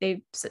up. Like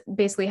they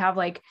basically have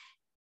like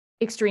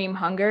extreme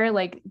hunger.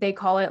 Like they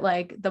call it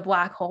like the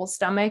black hole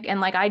stomach.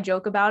 And like I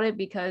joke about it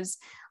because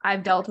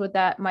I've dealt with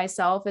that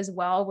myself as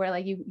well, where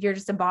like you're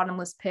just a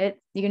bottomless pit.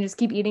 You can just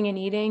keep eating and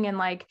eating, and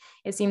like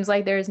it seems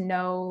like there's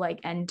no like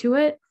end to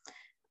it.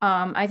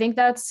 I think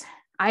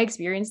I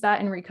experienced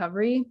that in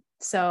recovery.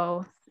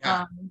 So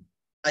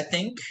I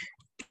think,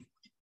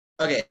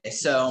 okay,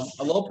 so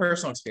a little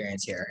personal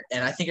experience here,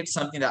 and I think it's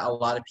something that a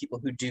lot of people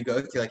who do go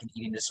through like an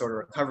eating disorder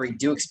recovery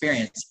do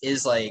experience,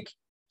 is like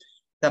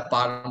that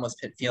bottomless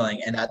pit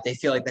feeling, and that they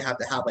feel like they have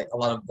to have like a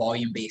lot of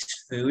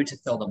volume-based food to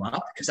fill them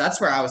up, because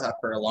that's where I was at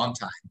for a long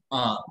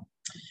time.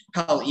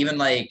 How even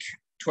like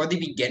toward the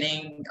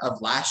beginning of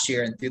last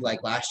year and through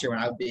like last year, when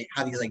I would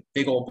have these like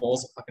big old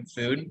bowls of fucking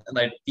food and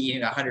like be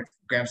eating 100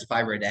 grams of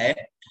fiber a day,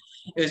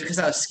 it was because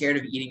I was scared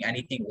of eating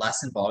anything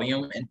less in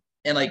volume,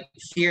 and like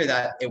fear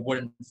that it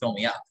wouldn't fill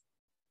me up.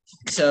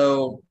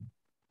 So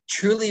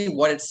truly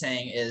what it's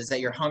saying is that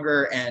your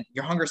hunger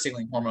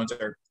signaling hormones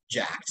are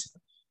jacked.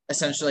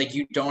 Essentially, like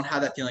you don't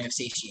have that feeling of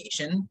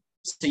satiation,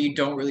 so you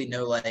don't really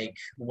know like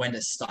when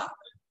to stop.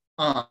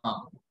 Um,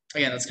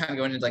 Again, that's kind of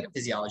going into like a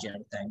physiology and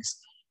other things,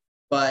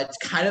 but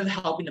kind of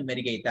helping to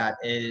mitigate that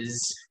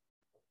is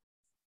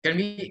going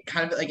to be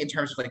kind of like in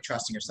terms of like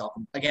trusting yourself.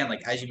 Again,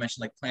 like as you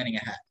mentioned, like planning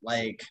ahead.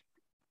 Like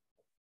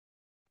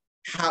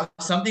how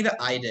something that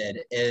I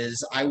did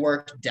is I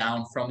worked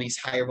down from these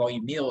higher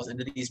volume meals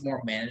into these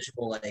more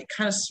manageable, like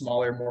kind of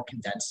smaller, more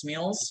condensed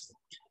meals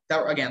that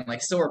were, again,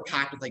 like still were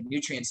packed with like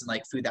nutrients and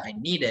like food that I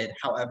needed.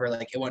 However,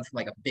 like it went from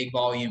like a big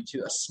volume to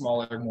a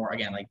smaller, more,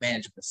 again, like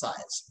manageable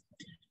size.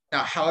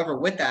 Now, however,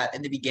 with that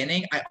in the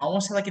beginning, I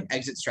almost had like an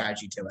exit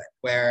strategy to it,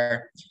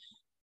 where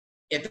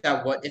if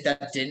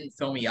that didn't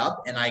fill me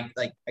up and I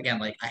like, again,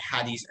 like I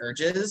had these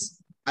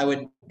urges, I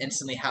would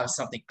instantly have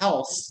something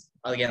else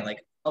again,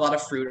 like a lot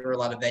of fruit or a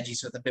lot of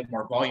veggies with a bit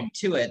more volume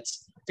to it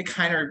to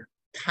kind of,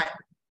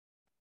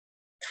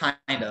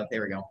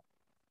 there we go.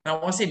 I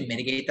don't want to say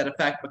mitigate that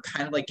effect, but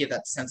kind of like give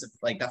that sense of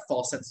like that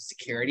false sense of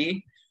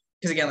security.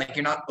 Because again, like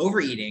you're not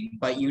overeating,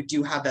 but you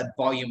do have that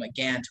volume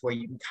again to where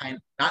you can kind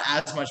of, not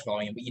as much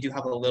volume, but you do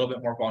have a little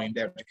bit more volume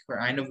there to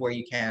kind of where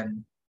you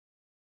can,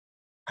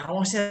 I don't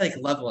want to say like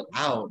level it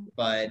out,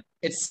 but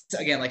it's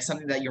again like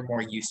something that you're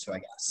more used to, I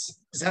guess.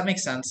 Does that make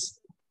sense?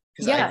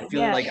 Because I Yeah,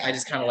 feel yeah. like I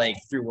just kind of like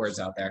threw words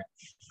out there.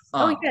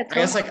 Oh yeah, I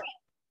guess totally.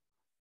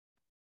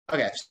 like,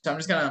 okay, so I'm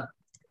just gonna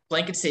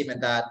blanket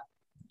statement that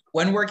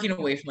when working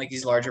away from like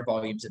these larger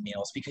volumes of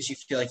meals, because you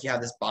feel like you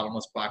have this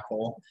bottomless black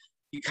hole,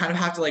 you kind of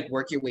have to like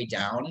work your way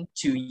down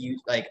to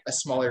use like a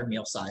smaller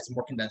meal size,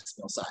 more condensed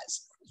meal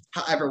size.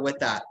 However, with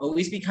that,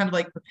 always be kind of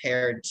like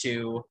prepared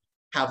to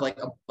have like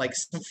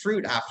some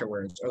fruit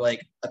afterwards or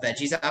like a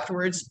veggies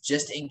afterwards,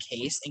 just in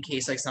case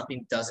like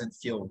something doesn't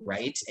feel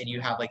right and you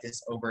have like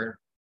this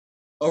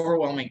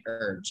overwhelming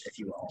urge, if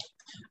you will.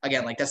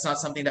 Again, like that's not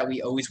something that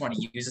we always want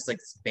to use as like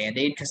this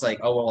band-aid because like,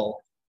 oh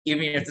well,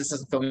 even if this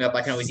doesn't fill me up,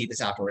 I can always eat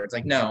this afterwards.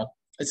 Like, no,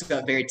 it's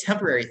a very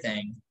temporary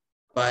thing,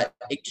 but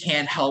it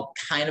can help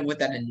kind of with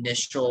that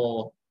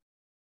initial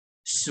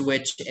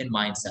switch in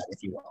mindset,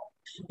 if you will.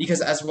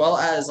 Because as well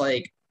as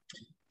like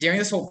during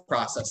this whole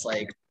process,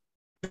 like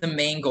the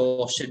main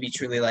goal should be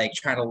truly like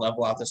trying to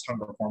level out those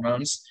hunger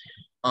hormones,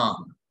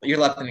 your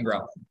leptin and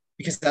ghrelin,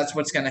 because that's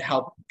what's going to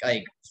help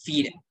like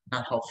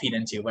not help feed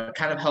into, but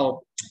kind of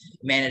help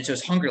manage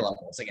those hunger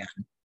levels again.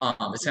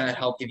 It's going to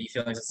help give you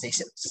feelings of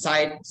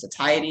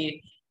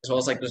satiety, as well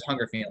as like those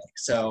hunger feelings.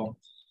 So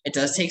it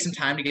does take some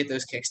time to get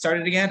those kick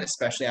started again,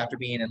 especially after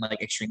being in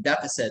like extreme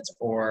deficits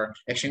or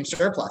extreme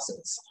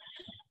surpluses.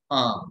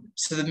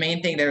 So the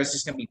main thing there is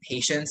just going to be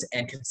patience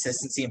and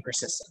consistency and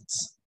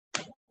persistence.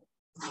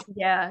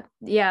 Yeah,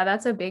 yeah,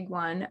 that's a big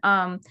one.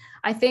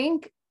 I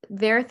think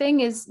their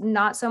thing is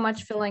not so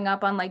much filling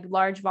up on like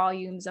large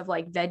volumes of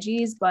like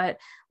veggies, but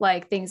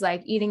like things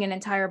like eating an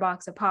entire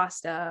box of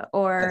pasta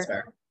or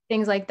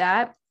things like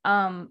that.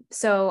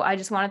 So I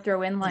just want to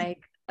throw in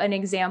like an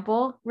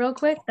example real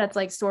quick that's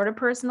like sort of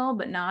personal,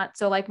 but not.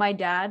 So like my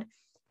dad,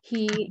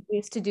 he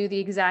used to do the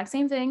exact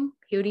same thing.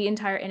 He would eat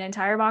an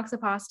entire box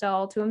of pasta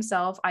all to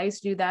himself. I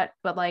used to do that,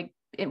 but like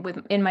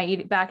in my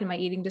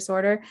eating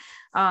disorder.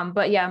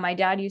 But yeah, my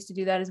dad used to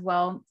do that as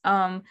well.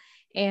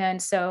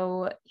 And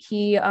so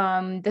he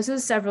this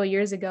was several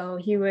years ago.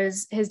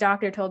 His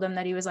doctor told him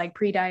that he was like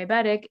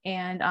pre-diabetic,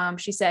 and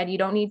she said you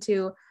don't need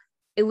to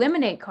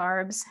eliminate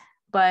carbs,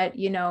 but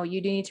you know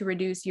you do need to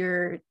reduce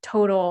your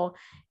total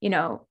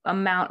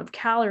amount of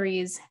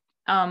calories,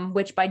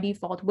 which by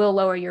default will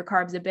lower your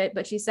carbs a bit.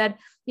 But she said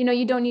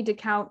you don't need to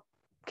count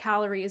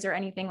calories or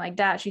anything like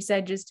that. She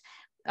said just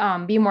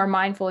be more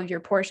mindful of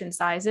your portion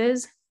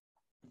sizes,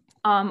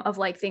 of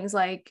like things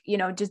like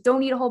just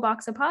don't eat a whole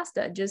box of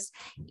pasta, just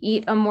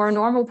eat a more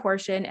normal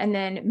portion and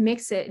then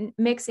mix in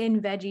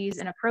veggies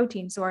and a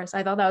protein source.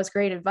 I thought that was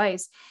great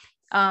advice.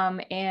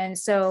 And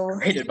so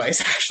great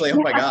advice, actually.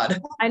 Oh my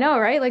God. I know,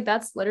 right? Like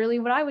that's literally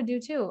what I would do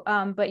too.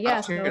 But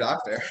yeah, so,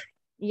 doctor.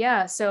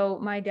 Yeah, so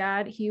my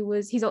dad,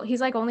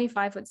 he's like only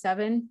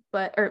 5'7",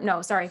 but or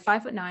no, sorry,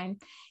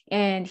 5'9",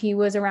 and he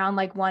was around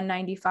like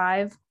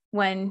 195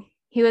 when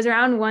he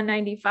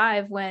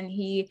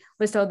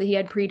was told that he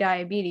had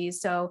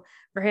pre-diabetes. So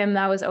for him,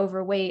 that was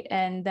overweight.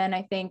 And then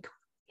I think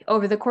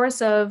over the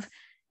course of,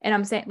 and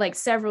I'm saying like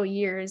several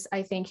years,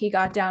 I think he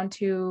got down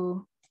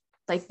to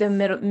like the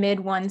mid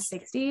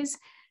 160s,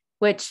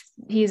 which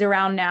he's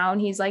around now,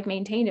 and he's like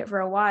maintained it for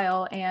a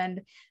while.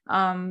 And,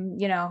 I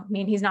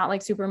mean, he's not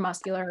like super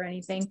muscular or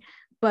anything,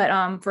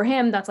 but for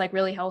him, that's like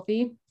really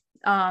healthy.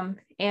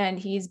 And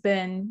he's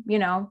been,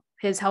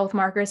 his health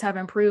markers have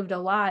improved a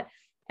lot.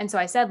 And so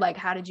I said, like,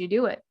 how did you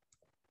do it?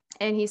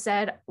 And he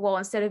said, well,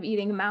 instead of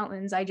eating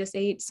mountains, I just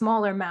ate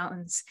smaller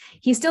mountains.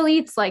 He still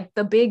eats like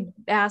the big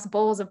ass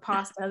bowls of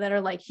pasta that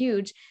are like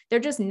huge. They're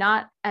just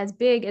not as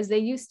big as they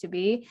used to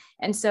be.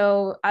 And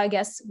so I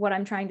guess what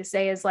I'm trying to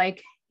say is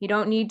like, you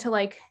don't need to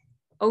like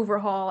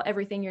overhaul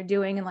everything you're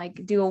doing and like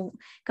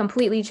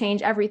completely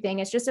change everything.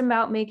 It's just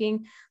about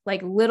making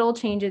like little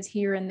changes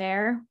here and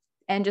there.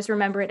 And just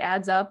remember, it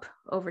adds up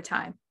over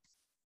time.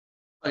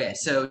 Okay,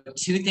 so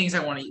two things I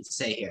want to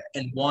say here,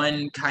 and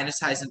one kind of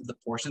ties into the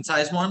portion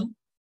size one.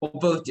 Well,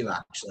 both do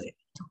actually.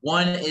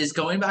 One is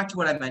going back to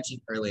what I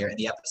mentioned earlier in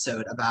the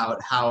episode about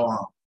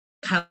how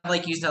kind of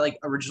like using that like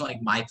original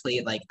like my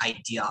plate like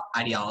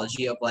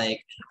ideology of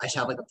like I should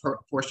have like a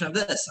portion of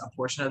this, a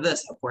portion of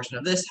this, a portion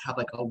of this, have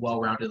like a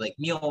well-rounded like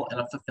meal and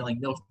a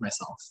fulfilling meal for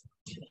myself.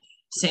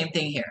 Same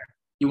thing here.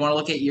 You want to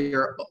look at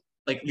your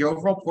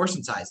overall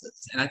portion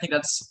sizes, and I think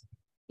that's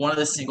one of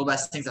the single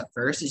best things at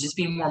first is just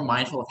being more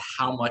mindful of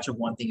how much of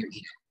one thing you're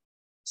eating.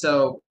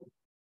 So,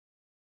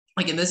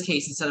 like in this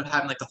case, instead of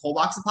having like the whole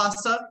box of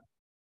pasta,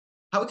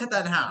 how about we cut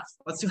that in half?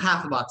 Let's do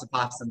half a box of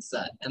pasta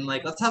instead, and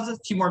like let's have a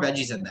few more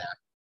veggies in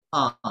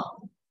there.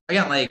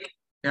 Again, like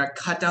you're gonna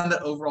cut down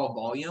the overall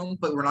volume,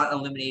 but we're not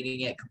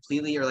eliminating it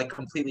completely or like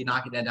completely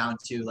knocking it down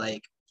to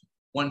like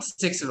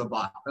 1/6 of a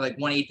box, or like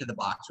 1/8 of the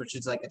box, which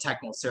is like a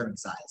technical serving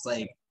size,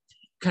 like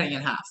cutting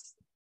in half.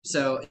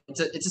 So it's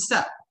a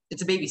step.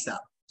 It's a baby step.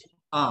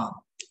 Um,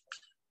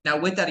 Now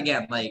with that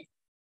again, like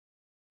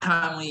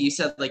how you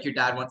said like your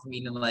dad went from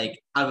eating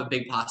like out of a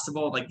big pasta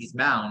bowl, like these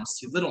mounds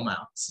to little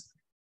mounds.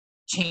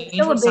 It's Change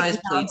still a what big size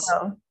amount plates.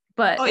 though,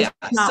 but Oh it's yeah,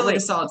 it's not still like what a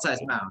it solid used to size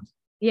be. mound.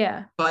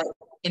 Yeah. But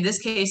in this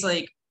case,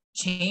 like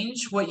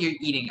change what you're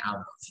eating out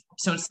of.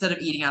 So instead of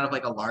eating out of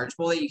like a large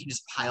bowl that you can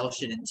just pile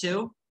shit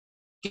into,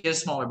 get a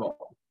smaller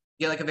bowl.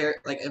 Get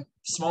like a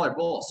smaller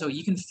bowl so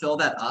you can fill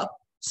that up.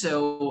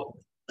 So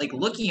like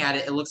looking at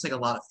it, it looks like a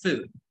lot of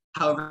food.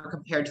 However,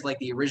 compared to like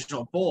the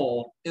original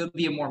bowl, it would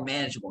be a more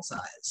manageable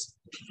size.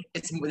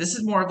 This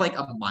is more of like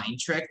a mind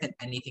trick than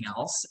anything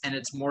else, and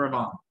it's more of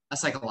a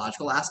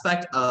psychological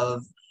aspect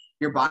of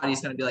your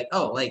body's going to be like,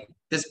 oh, like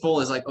this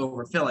bowl is like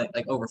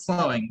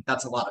overflowing.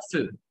 That's a lot of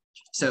food,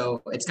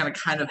 so it's going to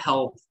kind of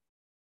help.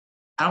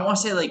 I don't want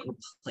to say like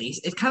replace.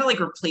 It kind of like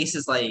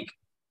replaces like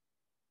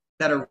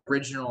that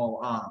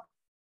original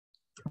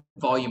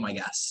volume, I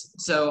guess.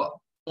 So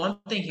one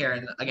thing here,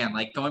 and again,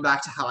 like going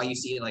back to how I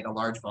used to eat like a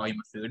large volume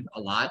of food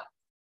a lot.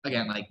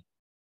 Again, like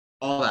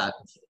all that.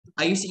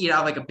 I used to eat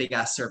out of like a big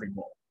ass serving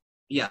bowl.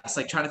 Yes,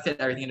 like trying to fit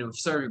everything into a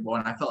serving bowl,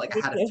 and I felt like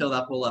I had to fill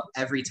that bowl up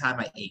every time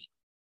I ate.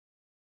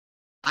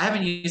 I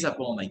haven't used that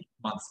bowl in like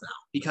months now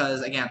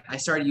because again, I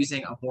started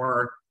using a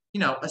more,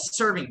 a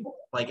serving bowl,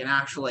 like an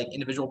actual like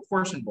individual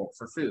portion bowl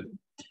for food.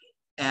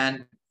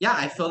 And yeah,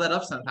 I fill that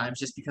up sometimes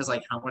just because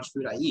like how much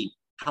food I eat.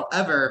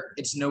 However,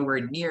 it's nowhere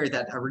near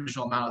that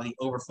original amount of the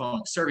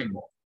overflowing serving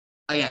bowl.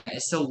 Again,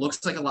 it still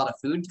looks like a lot of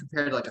food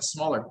compared to like a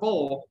smaller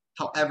bowl.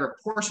 However,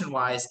 portion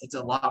wise, it's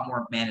a lot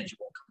more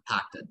manageable,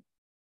 compacted.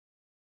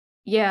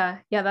 Yeah,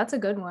 yeah, that's a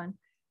good one.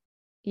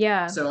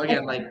 Yeah. So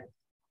again, like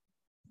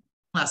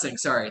last thing,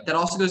 sorry, that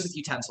also goes with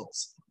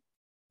utensils.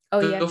 Oh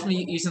yeah. Go from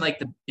using like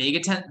the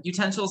big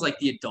utensils, like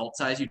the adult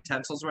size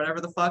utensils, or whatever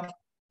the fuck.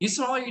 Use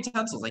smaller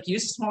utensils, like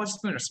use a smaller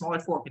spoon or smaller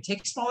fork, and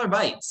take smaller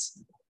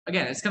bites.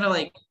 Again, it's gonna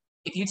like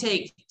if you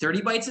take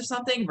 30 bites of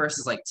something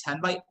versus like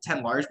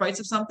 10 large bites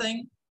of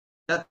something,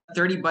 that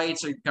 30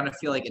 bites are gonna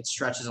feel like it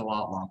stretches a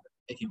lot longer.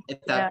 If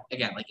that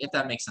again, like if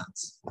that makes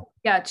sense.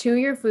 Yeah, chew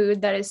your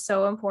food. That is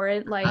so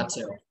important. Like that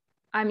too.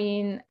 I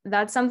mean,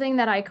 that's something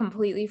that I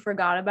completely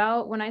forgot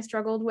about when I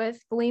struggled with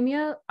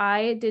bulimia.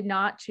 I did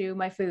not chew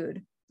my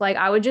food. Like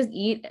I would just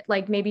eat,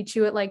 like maybe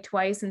chew it like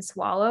twice and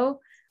swallow.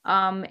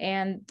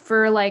 And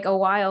for like a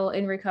while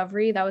in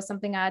recovery, that was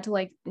something I had to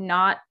like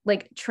not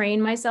like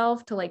train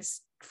myself to like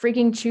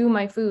freaking chew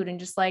my food and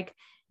just like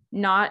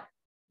not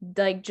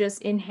like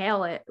just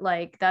inhale it.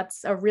 Like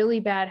that's a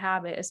really bad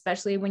habit,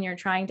 especially when you're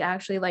trying to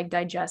actually like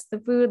digest the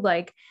food.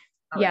 Like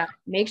yeah,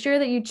 make sure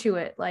that you chew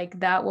it. Like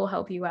that will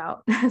help you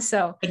out.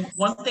 So and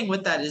one thing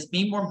with that is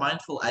be more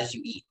mindful as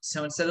you eat.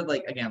 So instead of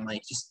like again,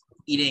 like just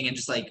eating and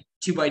just like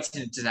 2 bites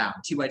and it's down,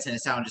 2 bites and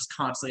it's down, just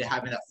constantly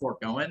having that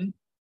fork going.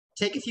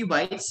 Take a few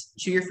bites,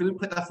 chew your food,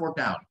 put that fork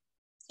down.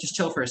 Just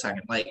chill for a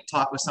second. Like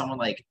talk with someone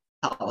like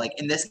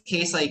in this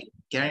case, like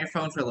get on your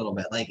phone for a little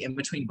bit, like in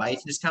between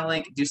bites and just kind of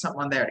like do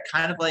something on there to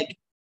kind of like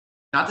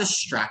not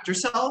distract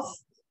yourself,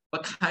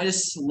 but kind of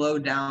slow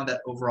down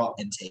that overall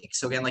intake.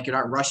 So again, like you're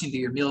not rushing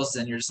through your meals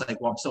and you're just like,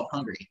 well, I'm so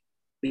hungry.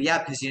 But yeah,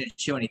 because you didn't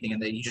chew anything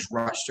and then you just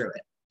rush through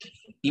it.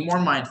 Be more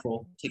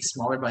mindful, take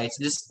smaller bites,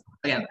 and just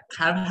again,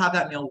 kind of have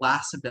that meal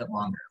last a bit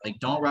longer. Like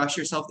don't rush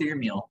yourself through your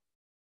meal.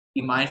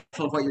 Be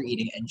mindful of what you're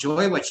eating,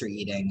 enjoy what you're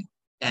eating,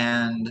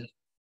 and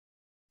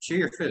chew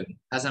your food,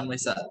 as Emily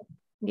said.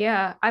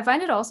 Yeah, I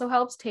find it also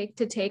helps take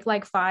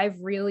like 5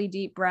 really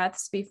deep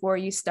breaths before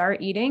you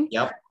start eating.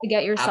 Yep. To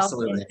get yourself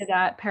Absolutely. into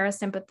that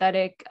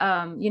parasympathetic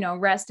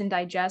rest and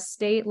digest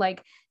state.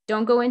 Like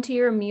don't go into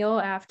your meal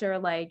after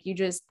like you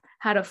just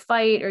had a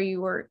fight or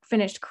you were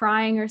finished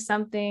crying or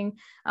something.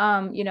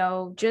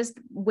 Just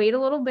wait a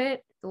little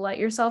bit, let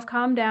yourself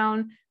calm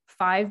down,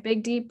 5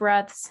 big deep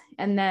breaths,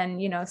 and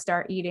then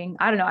start eating.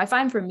 I don't know. I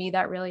find for me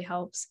that really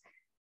helps.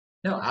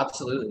 No,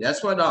 absolutely.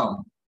 That's what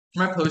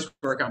my post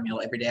workout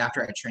meal every day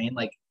after I train.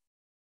 Like,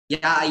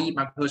 yeah, I eat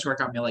my post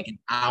workout meal like an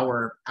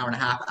hour and a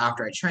half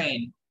after I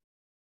train.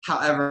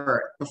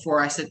 However, before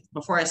I sit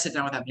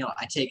down with that meal,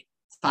 I take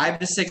 5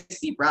 to 6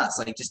 deep breaths,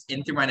 like just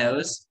in through my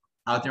nose,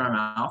 out through my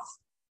mouth,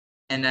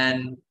 and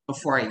then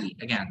before I eat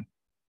again.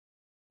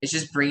 It's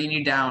just bringing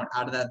you down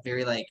out of that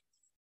very like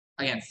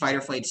again fight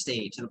or flight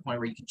state to the point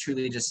where you can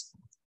truly just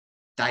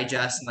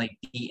digest and like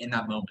be in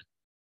that moment.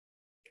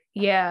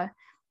 Yeah,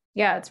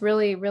 it's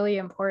really, really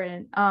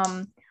important.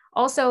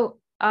 Also,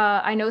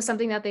 I know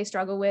something that they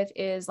struggle with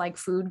is like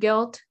food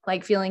guilt,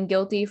 like feeling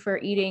guilty for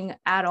eating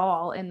at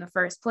all in the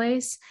first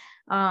place.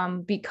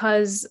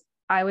 Because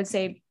I would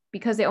say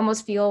because they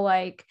almost feel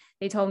like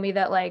they told me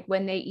that like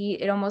when they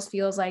eat, it almost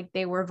feels like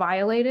they were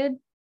violated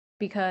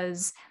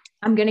because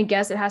I'm going to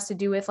guess it has to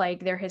do with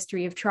like their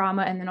history of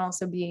trauma and then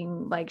also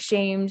being like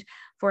shamed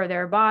for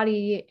their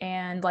body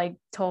and like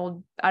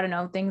told, I don't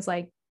know, things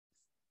like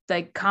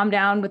calm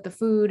down with the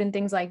food and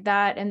things like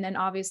that. And then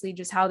obviously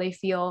just how they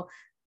feel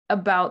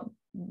about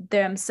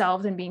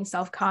themselves and being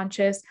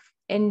self-conscious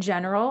in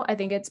general. I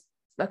think it's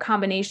a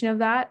combination of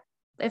that,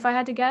 if I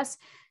had to guess.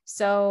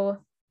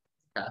 So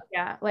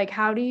yeah, like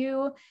how do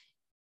you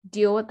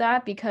deal with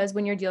that? Because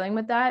when you're dealing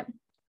with that,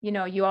 you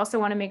know, you also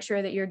want to make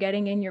sure that you're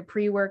getting in your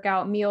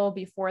pre-workout meal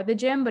before the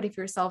gym. But if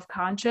you're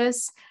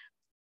self-conscious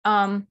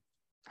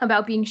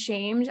about being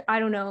shamed, I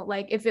don't know,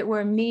 like if it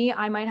were me,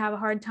 I might have a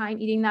hard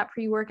time eating that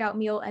pre-workout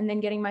meal and then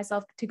getting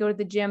myself to go to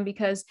the gym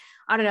because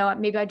I don't know,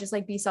 maybe I just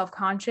like be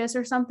self-conscious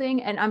or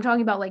something. And I'm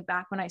talking about like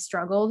back when I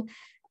struggled,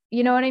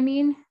 you know what I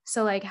mean?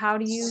 So like, how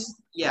do you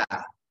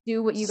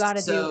do what you got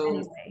to do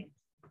anyway?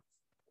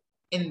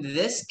 In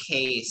this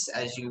case,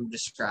 as you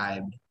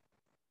described,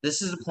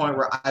 this is a point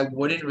where I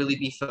wouldn't really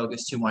be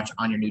focused too much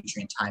on your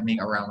nutrient timing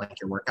around like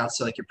your workouts.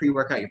 So like your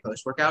pre-workout, your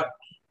post-workout.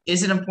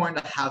 Is it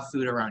important to have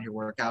food around your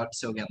workout?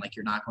 So again, like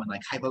you're not going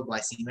like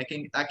hypoglycemic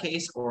in that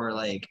case, or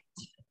like,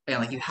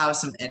 again, like you have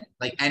some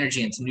like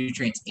energy and some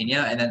nutrients in you.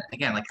 And then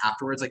again, like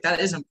afterwards, like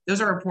that isn't,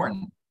 those are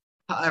important.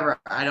 However,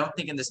 I don't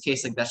think in this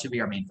case, like that should be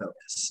our main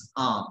focus.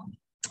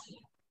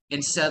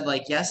 Instead,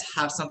 like, yes,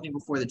 have something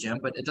before the gym,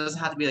 but it doesn't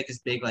have to be like this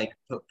big, like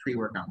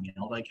pre-workout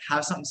meal. Like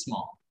have something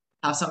small,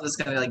 have something that's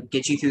going to like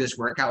get you through this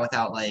workout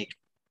without like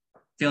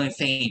feeling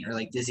faint or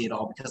like dizzy at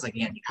all. Because like,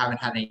 again, you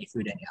haven't had any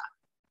food in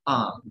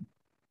yet.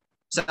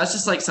 So that's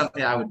just like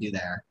something I would do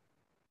there.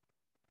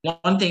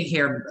 One thing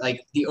here,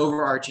 like the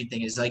overarching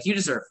thing is like, you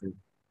deserve food.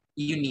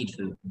 You need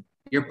food.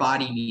 Your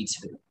body needs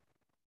food.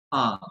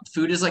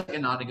 Food is like a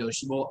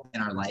non-negotiable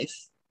in our life.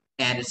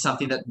 And it's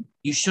something that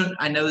you shouldn't,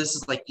 I know this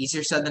is like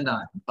easier said than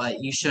done,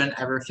 but you shouldn't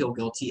ever feel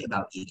guilty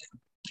about eating.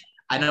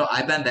 I know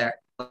I've been there.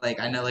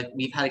 Like, I know like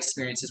we've had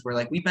experiences where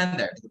like we've been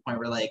there to the point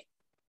where like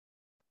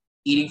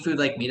eating food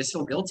like made us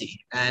feel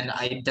guilty. And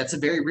that's a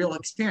very real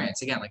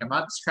experience. Again, like I'm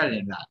not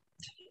discrediting that,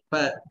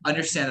 but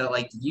understand that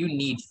like you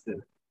need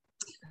food.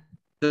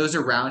 Those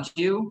around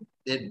you,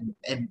 and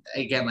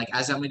again, like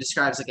as Emily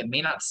describes, like it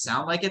may not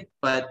sound like it,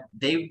 but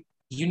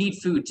you need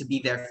food to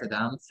be there for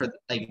them, for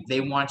like they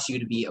want you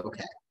to be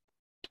okay.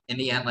 In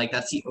the end, like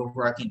that's the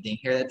overarching thing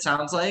here that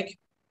sounds like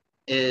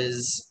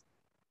is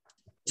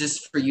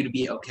just for you to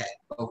be okay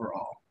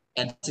overall.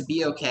 And to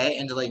be okay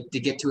and to like to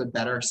get to a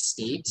better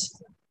state,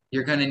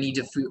 you're going to need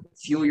to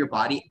fuel your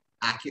body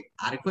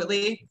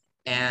adequately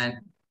and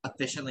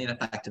efficiently and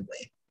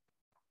effectively.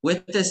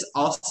 With this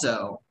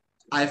also,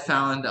 I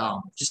found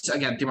just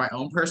again through my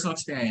own personal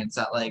experience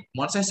that like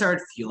once I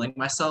started fueling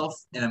myself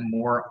in a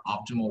more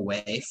optimal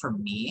way for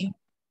me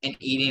and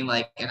eating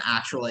like an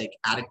actual like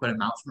adequate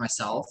amount for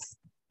myself,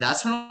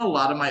 that's when a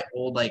lot of my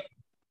old like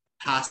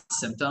past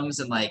symptoms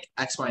and like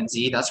X, Y, and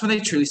Z, that's when they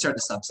truly start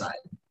to subside.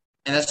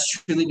 And that's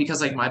truly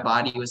because like my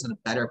body was in a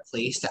better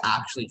place to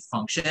actually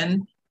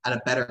function at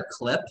a better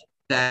clip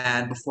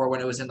than before, when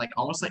it was in like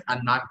almost like I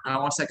don't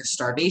want to say like a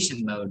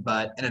starvation mode,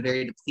 but in a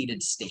very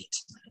depleted state.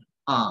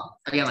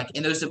 Again, like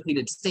in those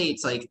depleted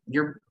states, like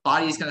your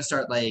body is going to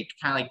start like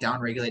kind of like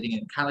down regulating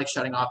and kind of like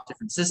shutting off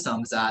different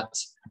systems that,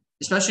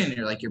 especially in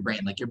your brain,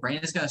 like your brain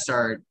is going to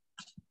start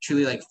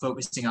truly like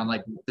focusing on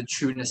like the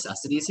true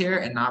necessities here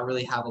and not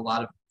really have a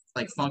lot of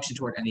like function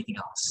toward anything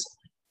else.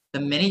 The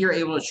minute you're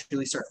able to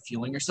truly start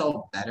fueling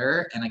yourself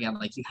better, and again,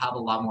 like you have a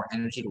lot more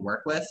energy to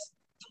work with,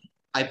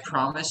 I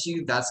promise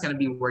you that's going to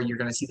be where you're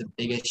going to see the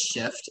biggest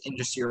shift in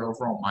just your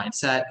overall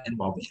mindset and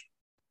well-being.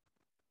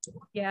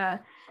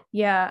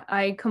 Yeah,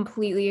 I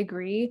completely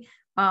agree.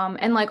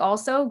 And like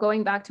also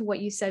going back to what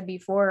you said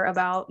before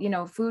about, you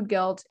know, food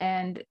guilt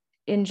and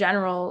in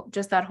general,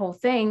 just that whole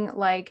thing,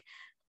 like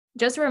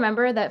just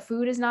remember that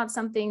food is not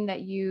something that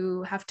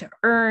you have to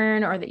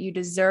earn or that you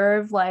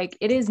deserve. Like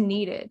it is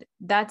needed.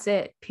 That's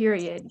it,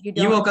 period.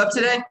 You woke up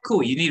today?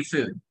 Cool. You need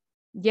food.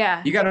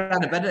 Yeah. You got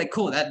out of bed today?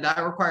 Cool.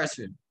 That requires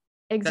food.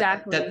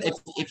 Exactly. That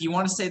if you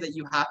want to say that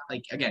you have,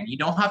 like, again, you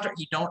don't have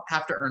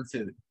to earn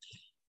food.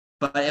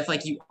 But if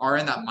like you are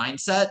in that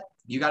mindset,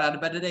 you got out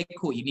of bed today,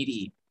 cool, you need to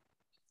eat.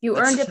 You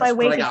earned it by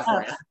waking up.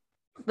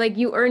 Like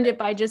you earned it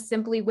by just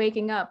simply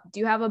waking up. Do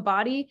you have a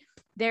body?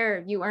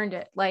 There, you earned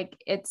it. Like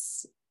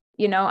it's,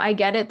 you know, I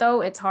get it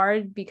though. It's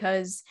hard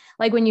because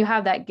like when you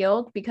have that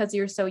guilt because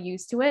you're so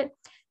used to it.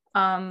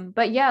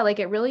 But yeah, like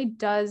it really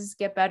does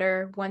get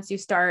better once you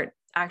start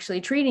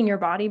actually treating your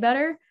body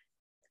better.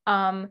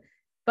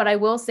 But I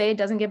will say it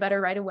doesn't get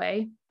better right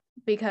away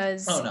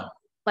because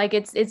like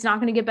it's not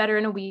going to get better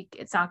in a week.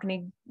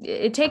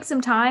 It takes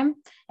some time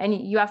and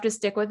you have to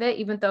stick with it,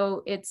 even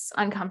though it's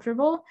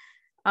uncomfortable.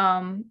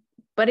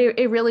 But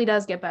it really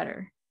does get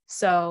better.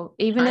 So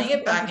even if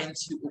get back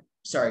into,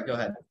 sorry, go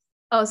ahead.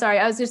 Oh, sorry.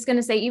 I was just going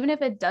to say, even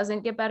if it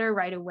doesn't get better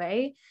right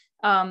away,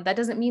 that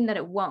doesn't mean that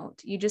it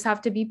won't. You just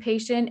have to be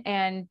patient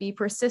and be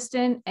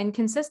persistent and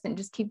consistent.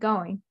 Just keep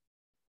going.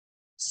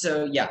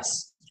 So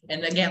yes.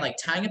 And again, like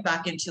tying it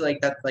back into like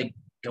that, like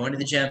going to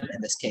the gym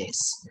in this case,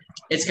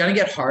 it's going to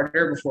get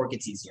harder before it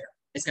gets easier.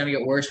 It's going to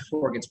get worse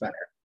before it gets better.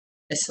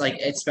 It's like,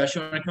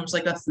 especially when it comes to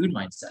like that food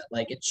mindset,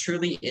 like it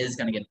truly is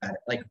going to get better,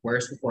 like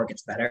worse before it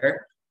gets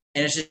better.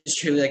 And it's just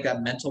truly like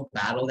that mental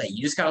battle that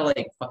you just got to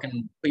like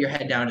fucking put your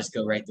head down and just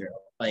go right through.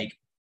 Like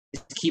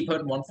just keep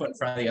putting one foot in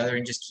front of the other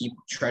and just keep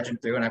trudging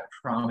through. And I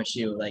promise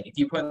you, like if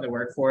you put in the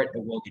work for it,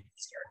 it will get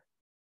easier.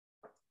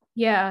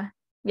 Yeah.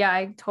 Yeah,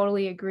 I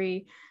totally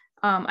agree.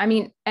 I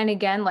mean, and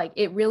again, like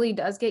it really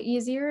does get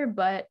easier,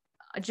 but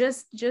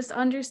just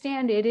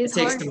understand it It is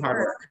takes hard some hard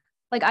work. work.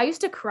 Like I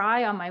used to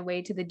cry on my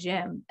way to the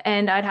gym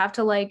and I'd have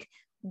to like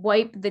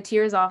wipe the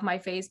tears off my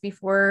face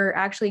before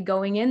actually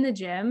going in the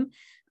gym.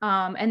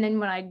 And then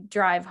when I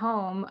drive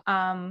home,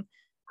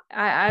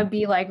 I'd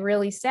be like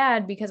really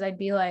sad because I'd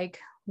be like,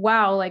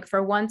 wow, like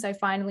for once I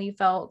finally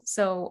felt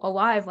so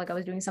alive, like I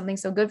was doing something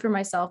so good for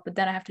myself, but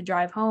then I have to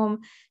drive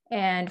home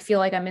and feel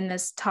like I'm in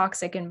this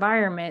toxic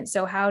environment.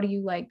 So how do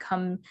you like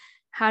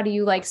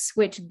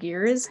switch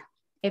gears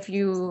if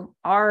you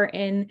are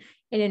in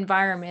an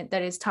environment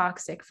that is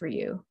toxic for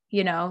you?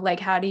 You know, like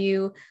how do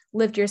you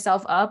lift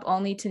yourself up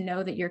only to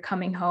know that you're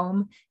coming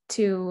home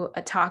to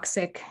a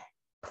toxic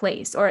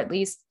place, or at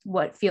least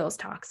what feels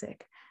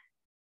toxic?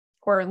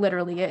 Or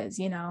literally is,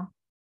 you know?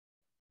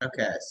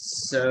 Okay,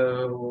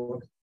 so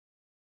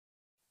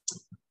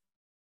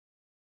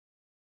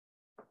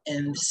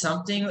in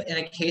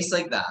a case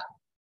like that,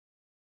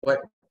 what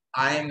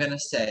I am gonna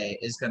say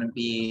is gonna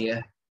be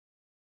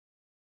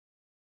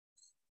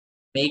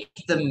make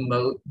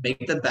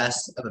the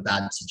best of a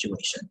bad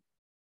situation.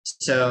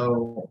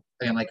 So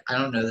again, like I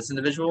don't know this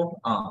individual.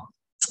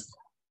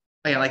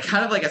 Again, like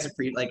kind of like as a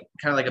pre like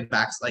kind of like a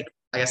back like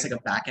I guess like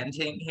a back end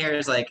thing here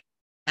is like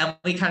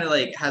Emily kind of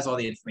like has all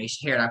the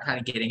information here and I'm kind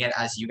of getting it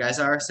as you guys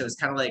are. So it's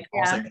kind of like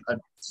almost Yeah. like a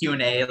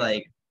Q&A,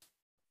 like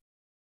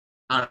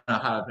I don't know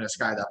how to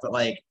describe that, but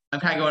like I'm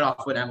kind of going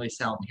off what Emily's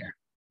telling me here.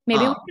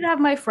 Maybe we Um, could have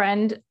my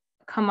friend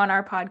come on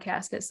our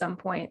podcast at some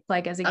point,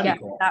 like as a that'd be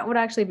guest. cool. That would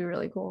actually be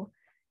really cool.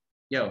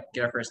 Yo,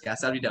 get our first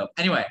guest. That'd be dope.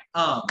 Anyway,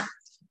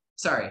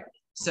 sorry.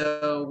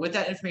 So with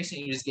that information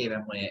you just gave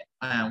Emily,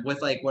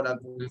 with like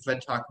we've been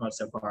talking about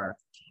so far,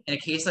 in a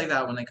case like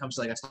that, when it comes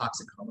to like a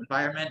toxic home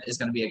environment, is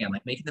going to be again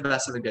like making the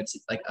best of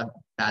like a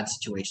bad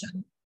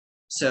situation.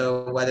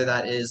 So whether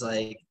that is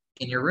like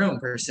in your room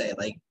per se,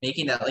 like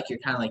making that like your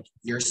kind of like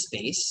your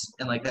space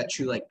and like that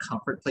true like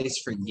comfort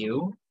place for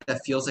you that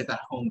feels like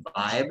that home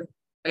vibe.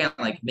 Again,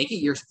 like make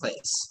it your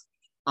place.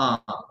 Um,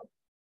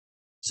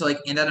 so like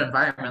in that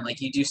environment,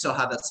 like you do still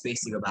have that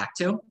space to go back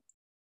to.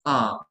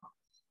 Um,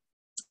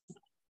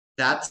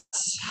 that's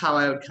how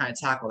I would kind of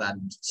tackle that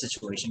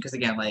situation. Because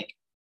again, like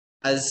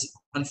as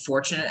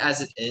unfortunate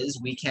as it is,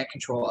 we can't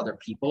control other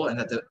people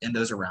and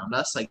those around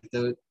us. Like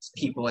those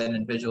people and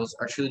individuals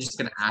are truly just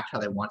going to act how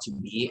they want to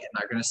be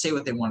and are going to say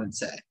what they want to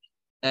say.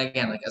 And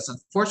again, like as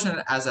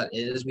unfortunate as that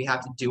is, we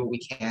have to do what we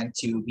can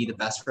to be the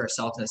best for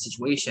ourselves in a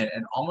situation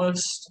and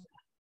almost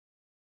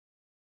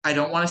I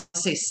don't want to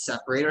say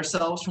separate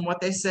ourselves from what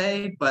they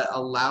say, but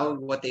allow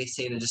what they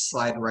say to just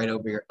slide right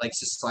over your like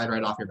just slide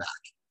right off your back.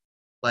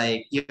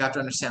 Like you have to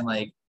understand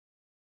like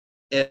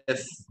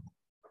if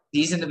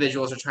these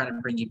individuals are trying to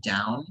bring you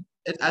down,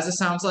 as it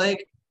sounds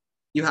like,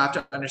 you have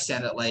to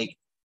understand that like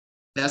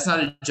that's not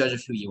a judge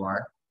of who you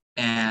are,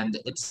 and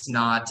it's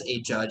not a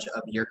judge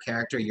of your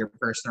character, your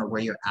person, or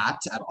where you're at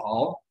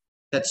all.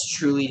 That's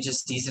truly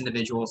just these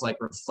individuals like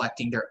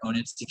reflecting their own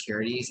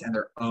insecurities and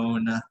their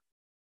own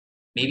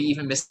maybe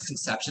even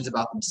misconceptions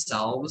about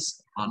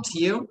themselves onto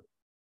you.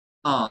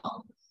 Um,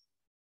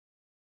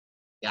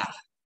 yeah.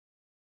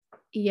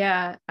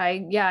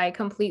 I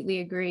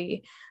completely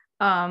agree.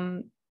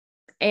 Um,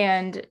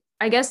 and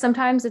I guess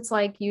sometimes it's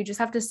like you just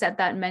have to set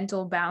that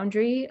mental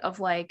boundary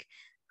of like,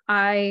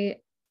 I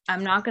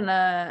I'm not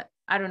gonna,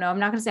 I don't know, I'm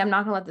not gonna say I'm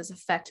not gonna let this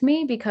affect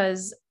me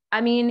because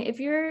I mean, if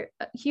you're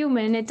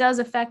human, it does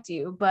affect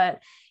you,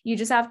 but you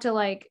just have to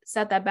like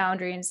set that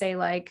boundary and say,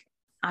 like,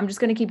 I'm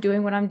just going to keep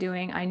doing what I'm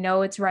doing. I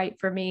know it's right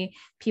for me.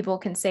 People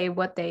can say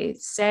what they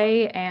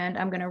say, and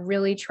I'm going to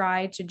really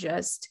try to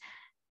just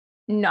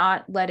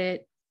not let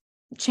it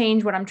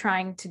change what I'm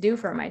trying to do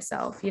for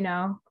myself, you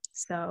know?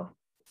 So,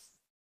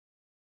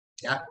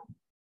 Yeah.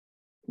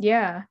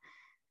 yeah.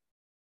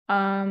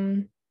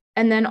 And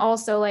then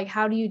also like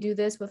how do you do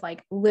this with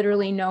like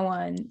literally no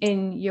one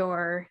in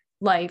your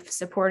life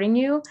supporting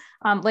you?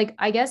 Like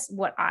I guess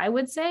what I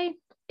would say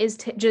is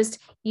to just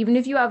even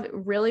if you have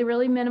really,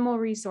 really minimal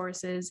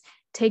resources,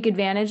 take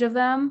advantage of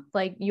them.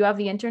 Like you have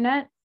the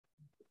internet,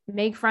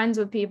 make friends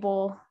with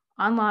people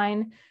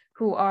online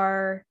who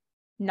are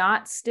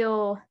not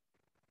still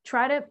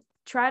try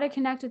to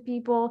connect with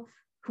people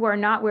who are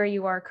not where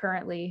you are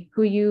currently,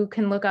 who you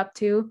can look up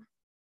to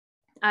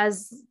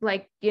as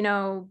like, you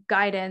know,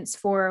 guidance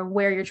for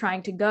where you're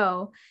trying to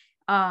go.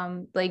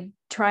 Like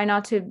try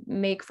not to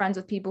make friends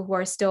with people who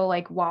are still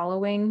like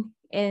wallowing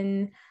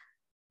in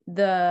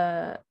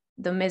the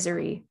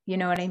misery, you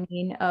know what I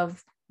mean,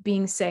 of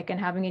being sick and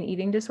having an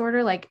eating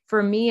disorder. Like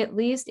for me at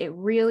least, it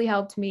really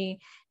helped me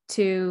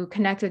to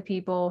connect with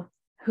people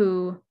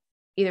who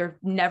either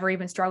never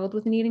even struggled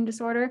with an eating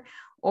disorder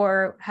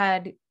or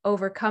had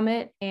overcome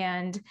it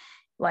and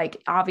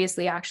like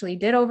obviously actually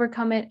did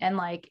overcome it and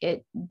like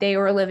it they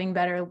were living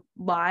better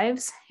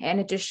lives, and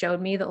it just showed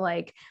me that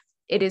like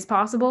it is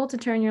possible to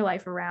turn your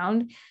life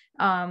around.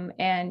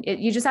 And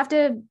you just have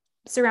to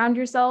surround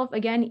yourself,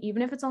 again,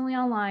 even if it's only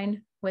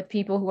online, with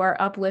people who are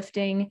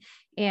uplifting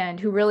and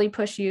who really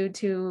push you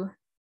to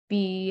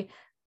be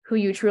who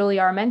you truly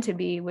are meant to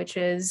be, which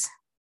is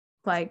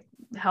like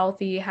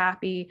healthy,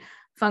 happy,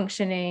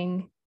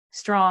 functioning,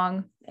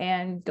 strong,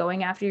 and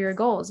going after your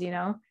goals, you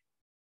know?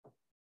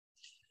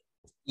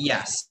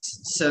 Yes.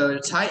 So to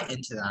tie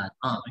into that,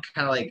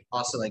 kind of like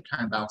also like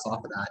kind of bounce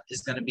off of that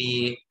is going to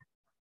be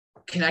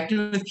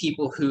connecting with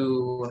people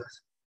who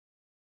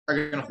are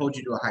going to hold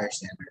you to a higher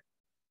standard.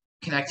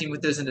 Connecting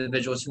with those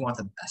individuals who want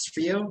the best for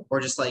you, or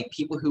just like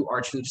people who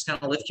are truly just going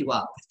to lift you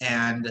up,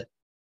 and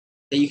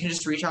that you can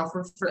just reach out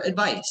for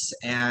advice,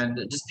 and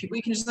just people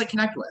you can just like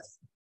connect with.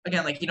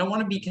 Again, like you don't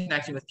want to be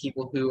connecting with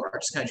people who are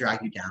just going to drag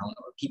you down,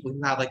 or people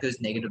who have like those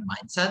negative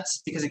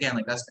mindsets, because again,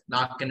 like that's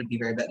not going to be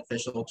very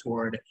beneficial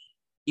toward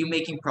you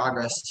making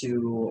progress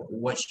to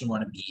what you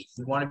want to be.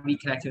 You want to be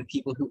connected with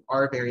people who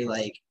are very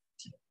like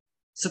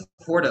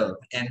supportive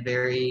and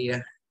very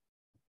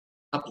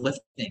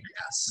uplifting, I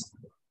guess.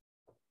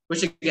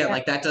 Which again,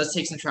 like that does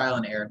take some trial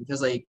and error,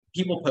 because like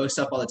people post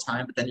up all the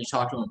time, but then you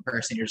talk to them in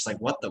person, you're just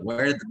like, what the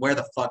where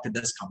the fuck did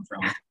this come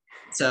from?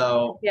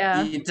 So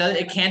Yeah.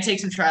 it can take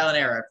some trial and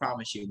error, I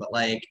promise you. But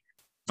like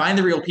find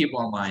the real people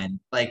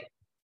online, like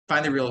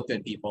find the real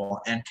good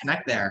people and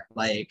connect there.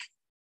 Like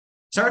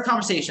start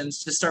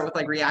conversations, just start with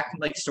like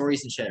reacting like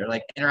stories and shit, or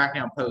like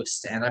interacting on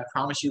posts. And I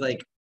promise you,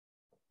 like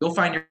you'll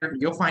find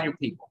your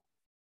people.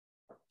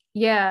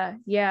 Yeah,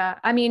 yeah.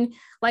 I mean,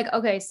 like,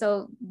 okay,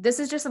 so this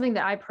is just something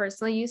that I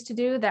personally used to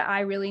do that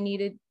I really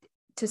needed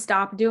to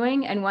stop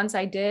doing. And once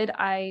I did,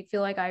 I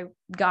feel like I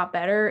got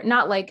better.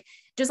 Not like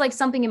just like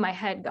something in my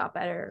head got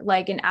better,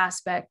 like an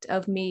aspect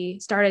of me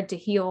started to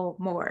heal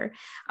more.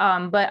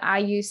 But I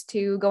used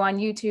to go on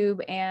YouTube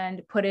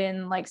and put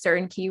in like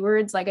certain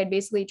keywords. Like I'd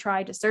basically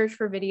try to search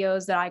for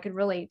videos that I could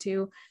relate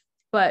to,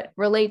 but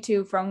relate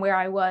to from where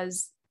I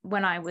was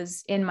when I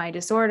was in my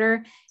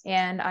disorder.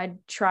 And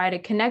I'd try to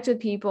connect with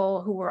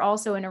people who were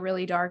also in a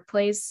really dark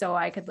place, so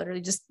I could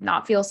literally just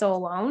not feel so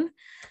alone.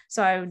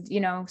 So I would,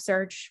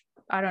 search,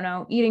 I don't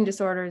know, eating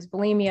disorders,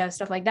 bulimia,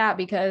 stuff like that,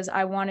 because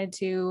I wanted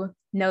to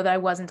know that I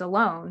wasn't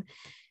alone.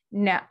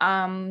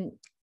 Now,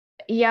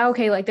 yeah,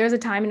 okay, like there's a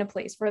time and a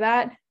place for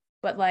that,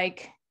 but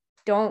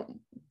don't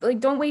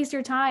waste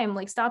your time.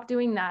 Like stop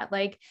doing that.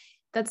 Like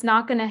that's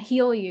not going to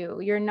heal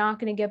you. You're not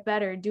going to get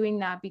better doing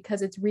that,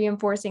 because it's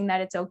reinforcing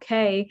that it's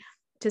okay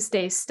to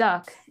stay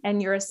stuck,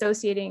 and you're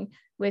associating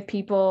with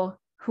people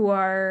who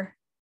are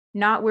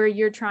not where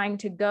you're trying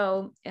to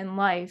go in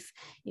life.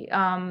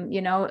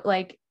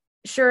 Like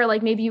sure,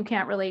 like maybe you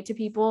can't relate to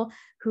people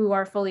who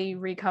are fully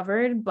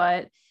recovered,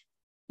 but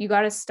you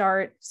got to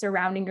start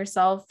surrounding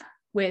yourself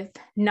with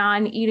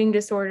non-eating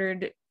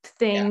disordered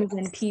things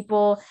and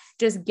people.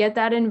 Just get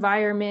that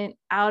environment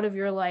out of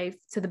your life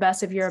to the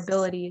best of your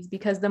abilities,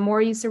 because the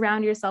more you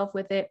surround yourself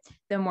with it,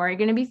 the more you're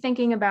going to be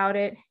thinking about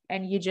it,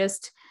 and you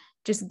just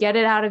get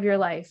it out of your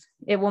life.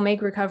 It will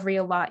make recovery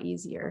a lot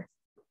easier.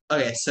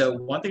 Okay, so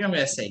one thing I'm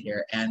going to say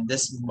here, and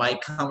this might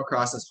come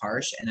across as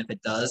harsh, and if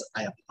it does,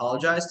 I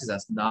apologize, because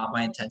that's not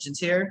my intentions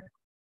here,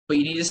 but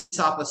you need to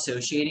stop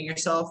associating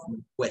yourself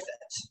with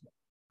it.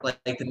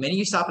 Like the minute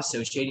you stop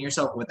associating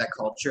yourself with that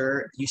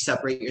culture, you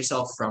separate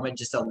yourself from it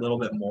just a little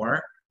bit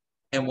more.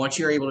 And once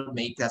you're able to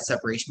make that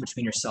separation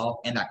between yourself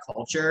and that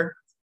culture,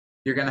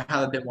 you're going to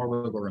have a bit more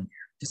wiggle room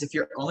here. Because if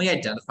you're only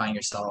identifying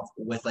yourself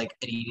with like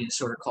an eating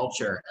disorder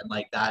culture and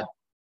like that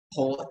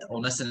whole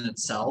illness in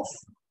itself,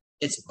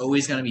 it's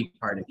always going to be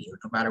part of you,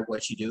 no matter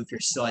what you do, if you're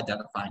still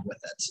identifying with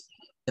it.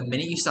 The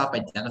minute you stop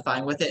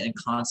identifying with it and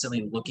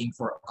constantly looking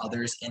for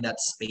others in that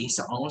space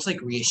to almost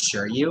like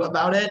reassure you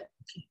about it,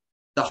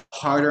 the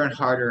harder and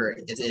harder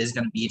it is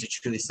going to be to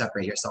truly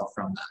separate yourself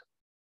from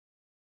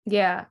that.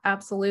 Yeah,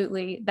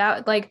 absolutely.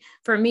 That, like,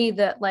 for me,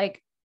 that,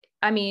 like,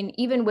 I mean,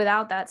 even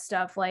without that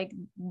stuff, like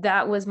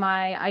that was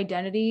my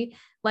identity,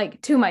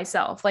 like to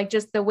myself, like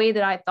just the way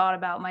that I thought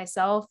about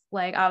myself.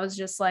 Like I was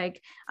just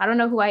like, I don't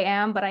know who I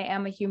am, but I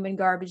am a human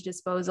garbage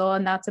disposal,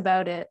 and that's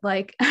about it.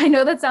 Like, I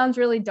know that sounds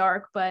really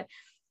dark, but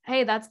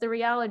hey, that's the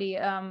reality.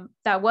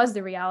 That was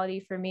the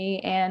reality for me.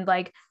 And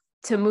like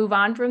to move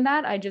on from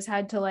that, I just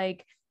had to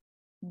like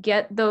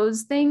get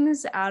those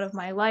things out of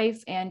my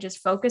life and just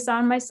focus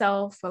on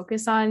myself,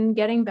 focus on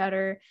getting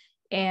better.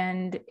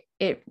 And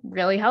it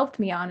really helped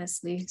me,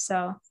 honestly.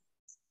 So,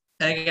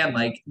 and again,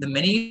 like the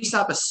minute you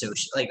stop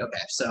like, okay,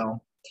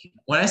 so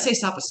when I say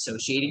stop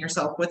associating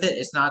yourself with it,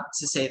 it's not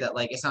to say that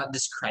like it's not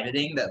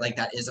discrediting that like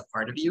that is a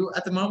part of you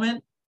at the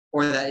moment,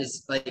 or that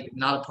is like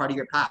not a part of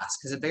your past,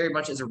 because it very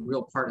much is a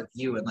real part of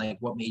you and like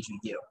what made you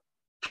you.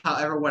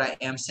 However, what I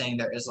am saying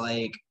there is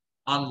like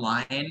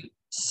online,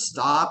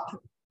 stop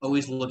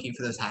always looking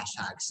for those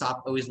hashtags.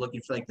 Stop always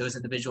looking for like those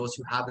individuals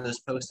who have those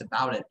posts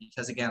about it,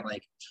 because again,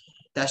 like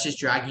that's just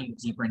dragging you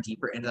deeper and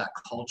deeper into that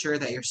culture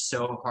that you're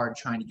so hard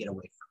trying to get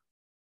away from.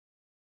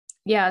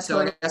 Yeah. So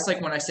totally. I guess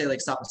like when I say like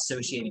stop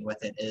associating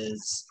with it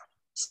is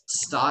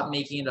stop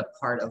making it a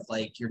part of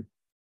like your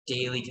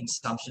daily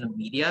consumption of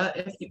media,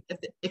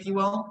 if you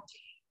will.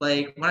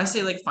 Like when I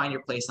say like find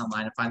your place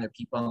online and find their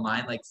people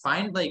online, like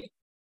find like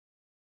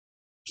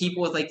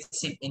people with like the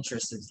same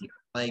interests as you,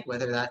 like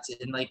whether that's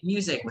in like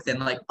music, within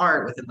like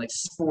art, within like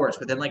sports,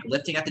 within like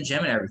lifting at the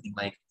gym and everything.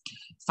 Like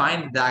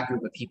find that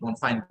group of people and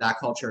find that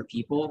culture of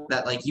people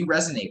that like you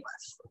resonate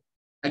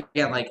with.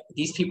 Again, like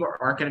these people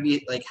aren't going to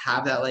be like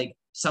have that, like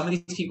some of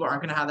these people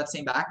aren't going to have that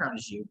same background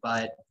as you,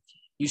 but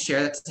you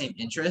share that same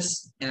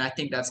interest. And I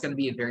think that's going to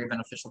be a very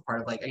beneficial part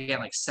of like, again,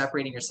 like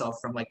separating yourself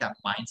from like that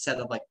mindset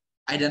of like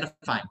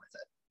identifying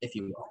with it, if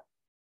you will.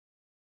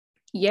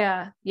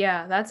 Yeah,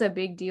 that's a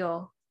big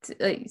deal.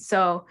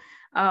 So,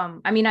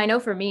 I mean, I know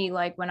for me,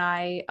 like when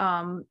I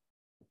don't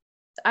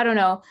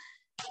know,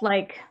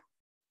 like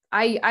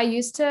I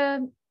used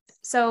to,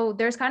 so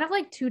there's kind of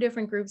like two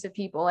different groups of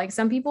people. Like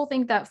some people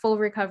think that full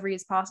recovery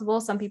is possible.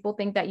 Some people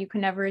think that you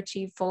can never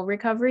achieve full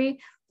recovery.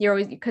 You're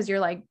always, because you're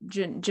like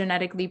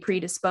genetically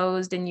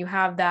predisposed and you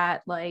have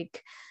that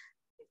like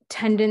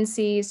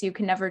tendency, so you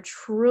can never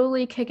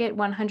truly kick it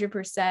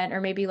 100%,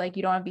 or maybe like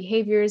you don't have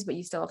behaviors but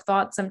you still have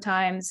thoughts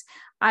sometimes.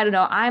 I don't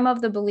know, I'm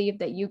of the belief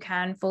that you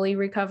can fully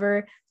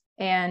recover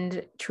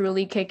and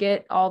truly kick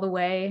it all the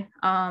way.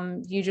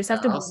 You just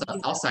have to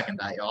I'll second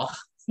that, y'all.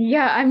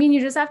 Yeah, I mean,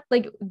 you just have,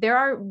 like,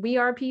 we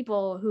are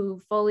people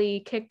who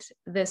fully kicked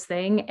this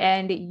thing,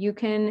 and you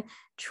can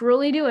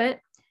truly do it.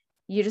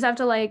 You just have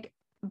to like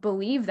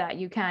believe that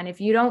you can.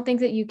 If you don't think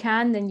that you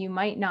can, then you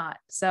might not.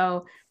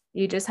 So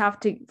you just have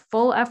to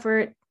full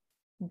effort,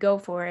 go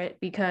for it,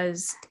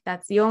 because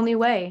that's the only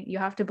way. You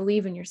have to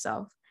believe in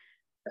yourself.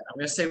 I'm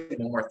going to say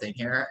one more thing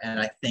here. And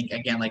I think,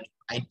 again, like,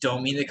 I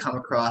don't mean to come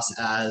across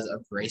as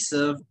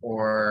abrasive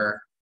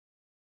or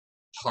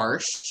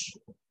harsh,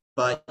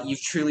 but you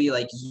truly,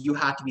 like, you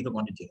have to be the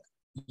one to do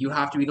it. You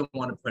have to be the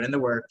one to put in the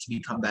work to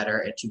become better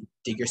and to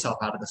dig yourself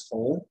out of this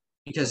hole,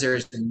 because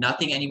there's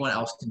nothing anyone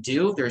else can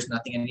do. There's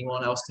nothing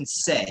anyone else can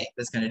say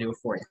that's going to do it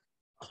for you.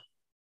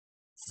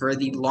 For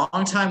the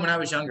long time when I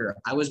was younger,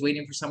 I was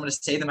waiting for someone to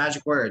say the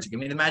magic words, give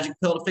me the magic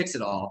pill to fix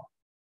it all.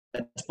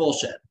 That's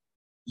bullshit.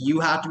 You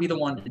have to be the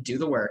one to do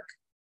the work,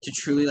 to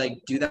truly like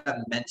do that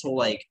mental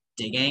like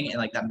digging and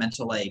like that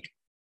mental like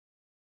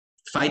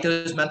fight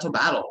those mental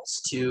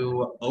battles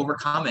to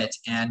overcome it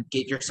and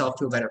get yourself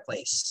to a better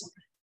place.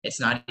 It's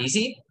not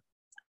easy.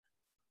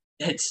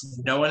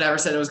 No one ever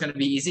said it was going to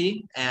be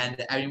easy,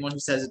 and anyone who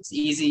says it's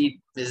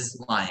easy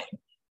is lying.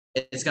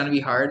 It's going to be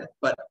hard,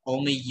 but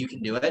only you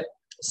can do it.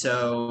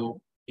 So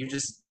you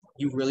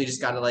really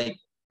just got to like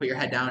put your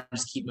head down and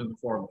just keep moving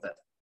forward with it.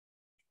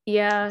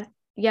 Yeah.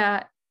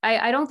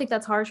 I don't think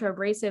that's harsh or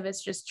abrasive.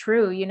 It's just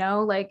true, you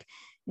know, like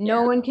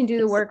no one can do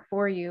the work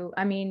for you.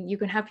 I mean, you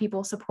can have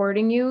people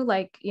supporting you,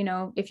 like, you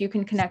know, if you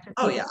can connect with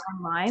people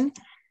online,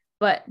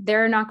 but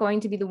they're not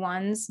going to be the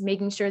ones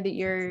making sure that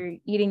you're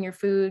eating your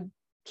food,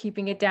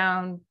 keeping it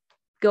down,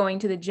 going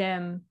to the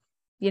gym,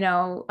 you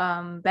know,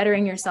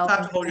 bettering yourself. You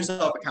have to hold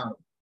yourself accountable.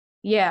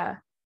 Yeah.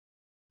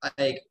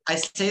 Like, I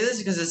say this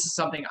because this is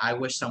something I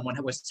wish someone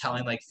was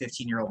telling like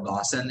 15-year-old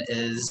Dawson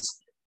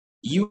is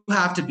you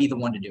have to be the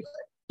one to do it.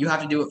 You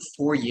have to do it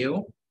for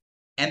you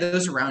and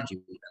those around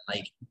you. Even.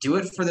 Like, do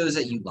it for those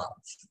that you love.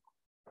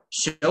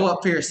 Show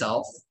up for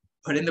yourself,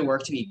 put in the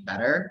work to be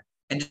better,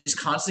 and just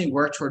constantly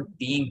work toward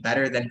being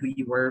better than who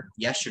you were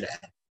yesterday.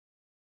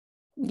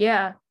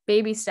 Yeah,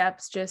 baby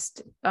steps,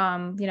 just,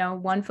 you know,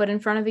 one foot in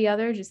front of the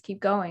other, just keep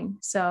going.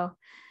 So,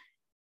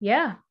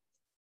 yeah.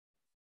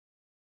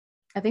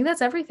 I think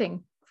that's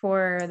everything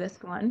for this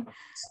one.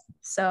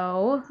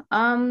 So,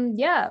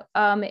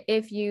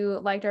 if you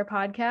liked our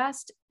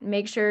podcast,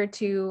 make sure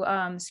to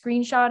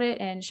screenshot it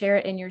and share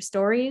it in your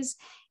stories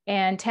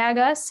and tag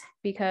us,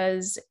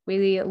 because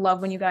we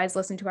love when you guys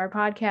listen to our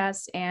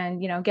podcast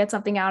and, you know, get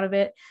something out of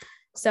it.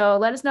 So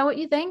let us know what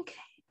you think.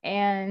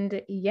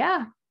 And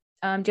yeah,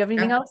 do you have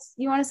anything else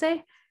you want to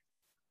say?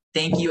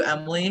 Thank you,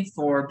 Emily,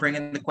 for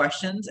bringing the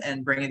questions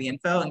and bringing the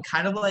info, and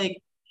kind of like,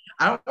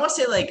 I don't want to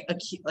say like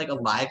a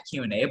live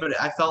Q&A, but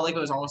I felt like it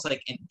was almost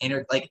like an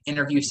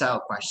interview style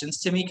questions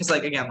to me. Cause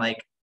like, again, like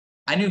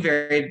I knew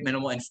very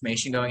minimal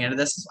information going into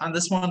this on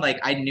this one. Like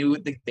I knew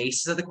the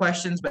basis of the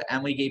questions, but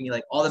Emily gave me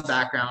like all the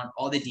background,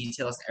 all the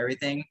details,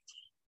 everything.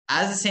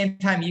 At the same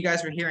time, you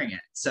guys were hearing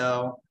it.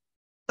 So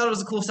I thought it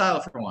was a cool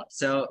style for one.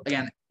 So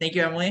again, thank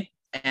you, Emily.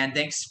 And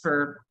thanks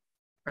for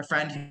our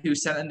friend who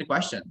sent in the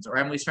questions, or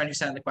Emily's friend who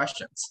sent in the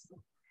questions.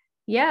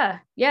 Yeah.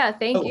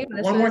 Thank you.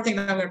 One more thing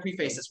that I'm going to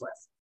preface this with.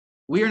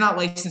 We are not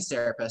licensed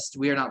therapists.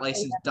 We are not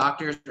licensed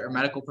doctors or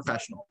medical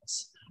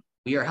professionals.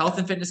 We are health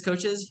and fitness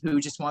coaches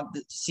who just want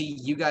to see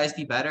you guys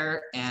be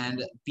better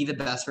and be the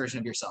best version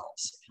of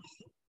yourselves.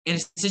 In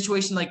a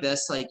situation like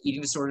this, like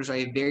eating disorders are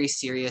a very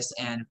serious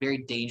and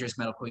very dangerous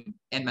medical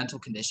and mental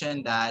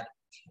condition that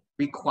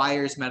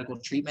requires medical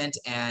treatment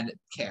and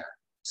care.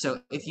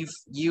 So if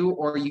you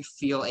or you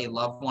feel a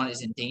loved one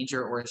is in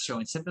danger or is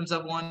showing symptoms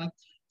of one,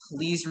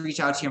 please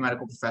reach out to your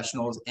medical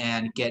professionals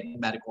and get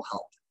medical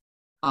help.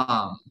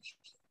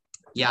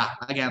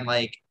 Again,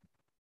 like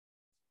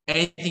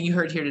anything you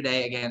heard here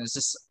today, again, is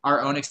just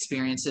our own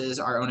experiences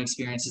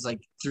like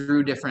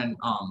through different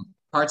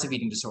parts of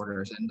eating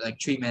disorders and like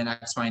treatment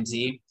X, Y, and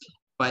Z,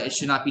 but it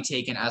should not be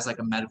taken as like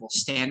a medical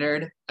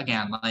standard.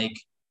 Again, like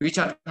reach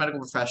out to medical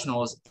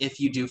professionals if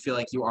you do feel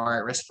like you are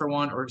at risk for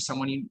one, or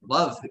someone you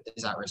love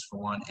is at risk for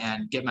one,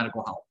 and get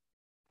medical help.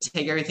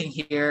 Take everything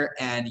here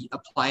and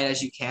apply it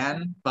as you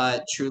can,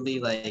 but truly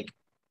like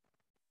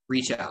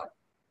reach out.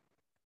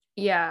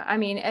 Yeah, I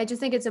mean, I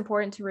just think it's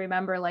important to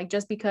remember, like,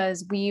 just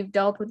because we've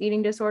dealt with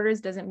eating disorders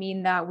doesn't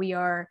mean that we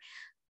are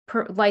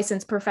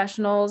licensed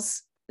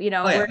professionals.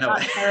 We're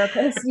not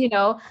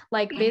therapists,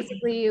 like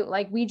basically,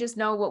 like we just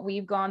know what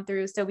we've gone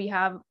through. So we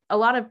have a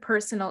lot of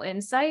personal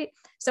insight.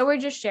 So we're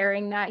just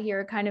sharing that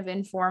here kind of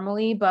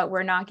informally, but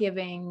we're not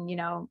giving,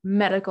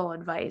 medical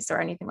advice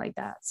or anything like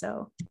that.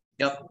 So,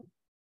 yep.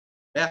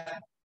 Yeah.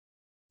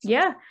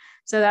 Yeah.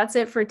 So that's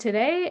it for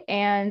today.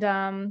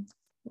 And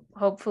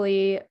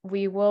hopefully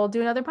we will do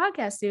another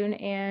podcast soon.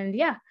 And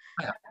yeah.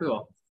 Yeah,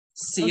 cool.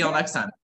 See y'all next time.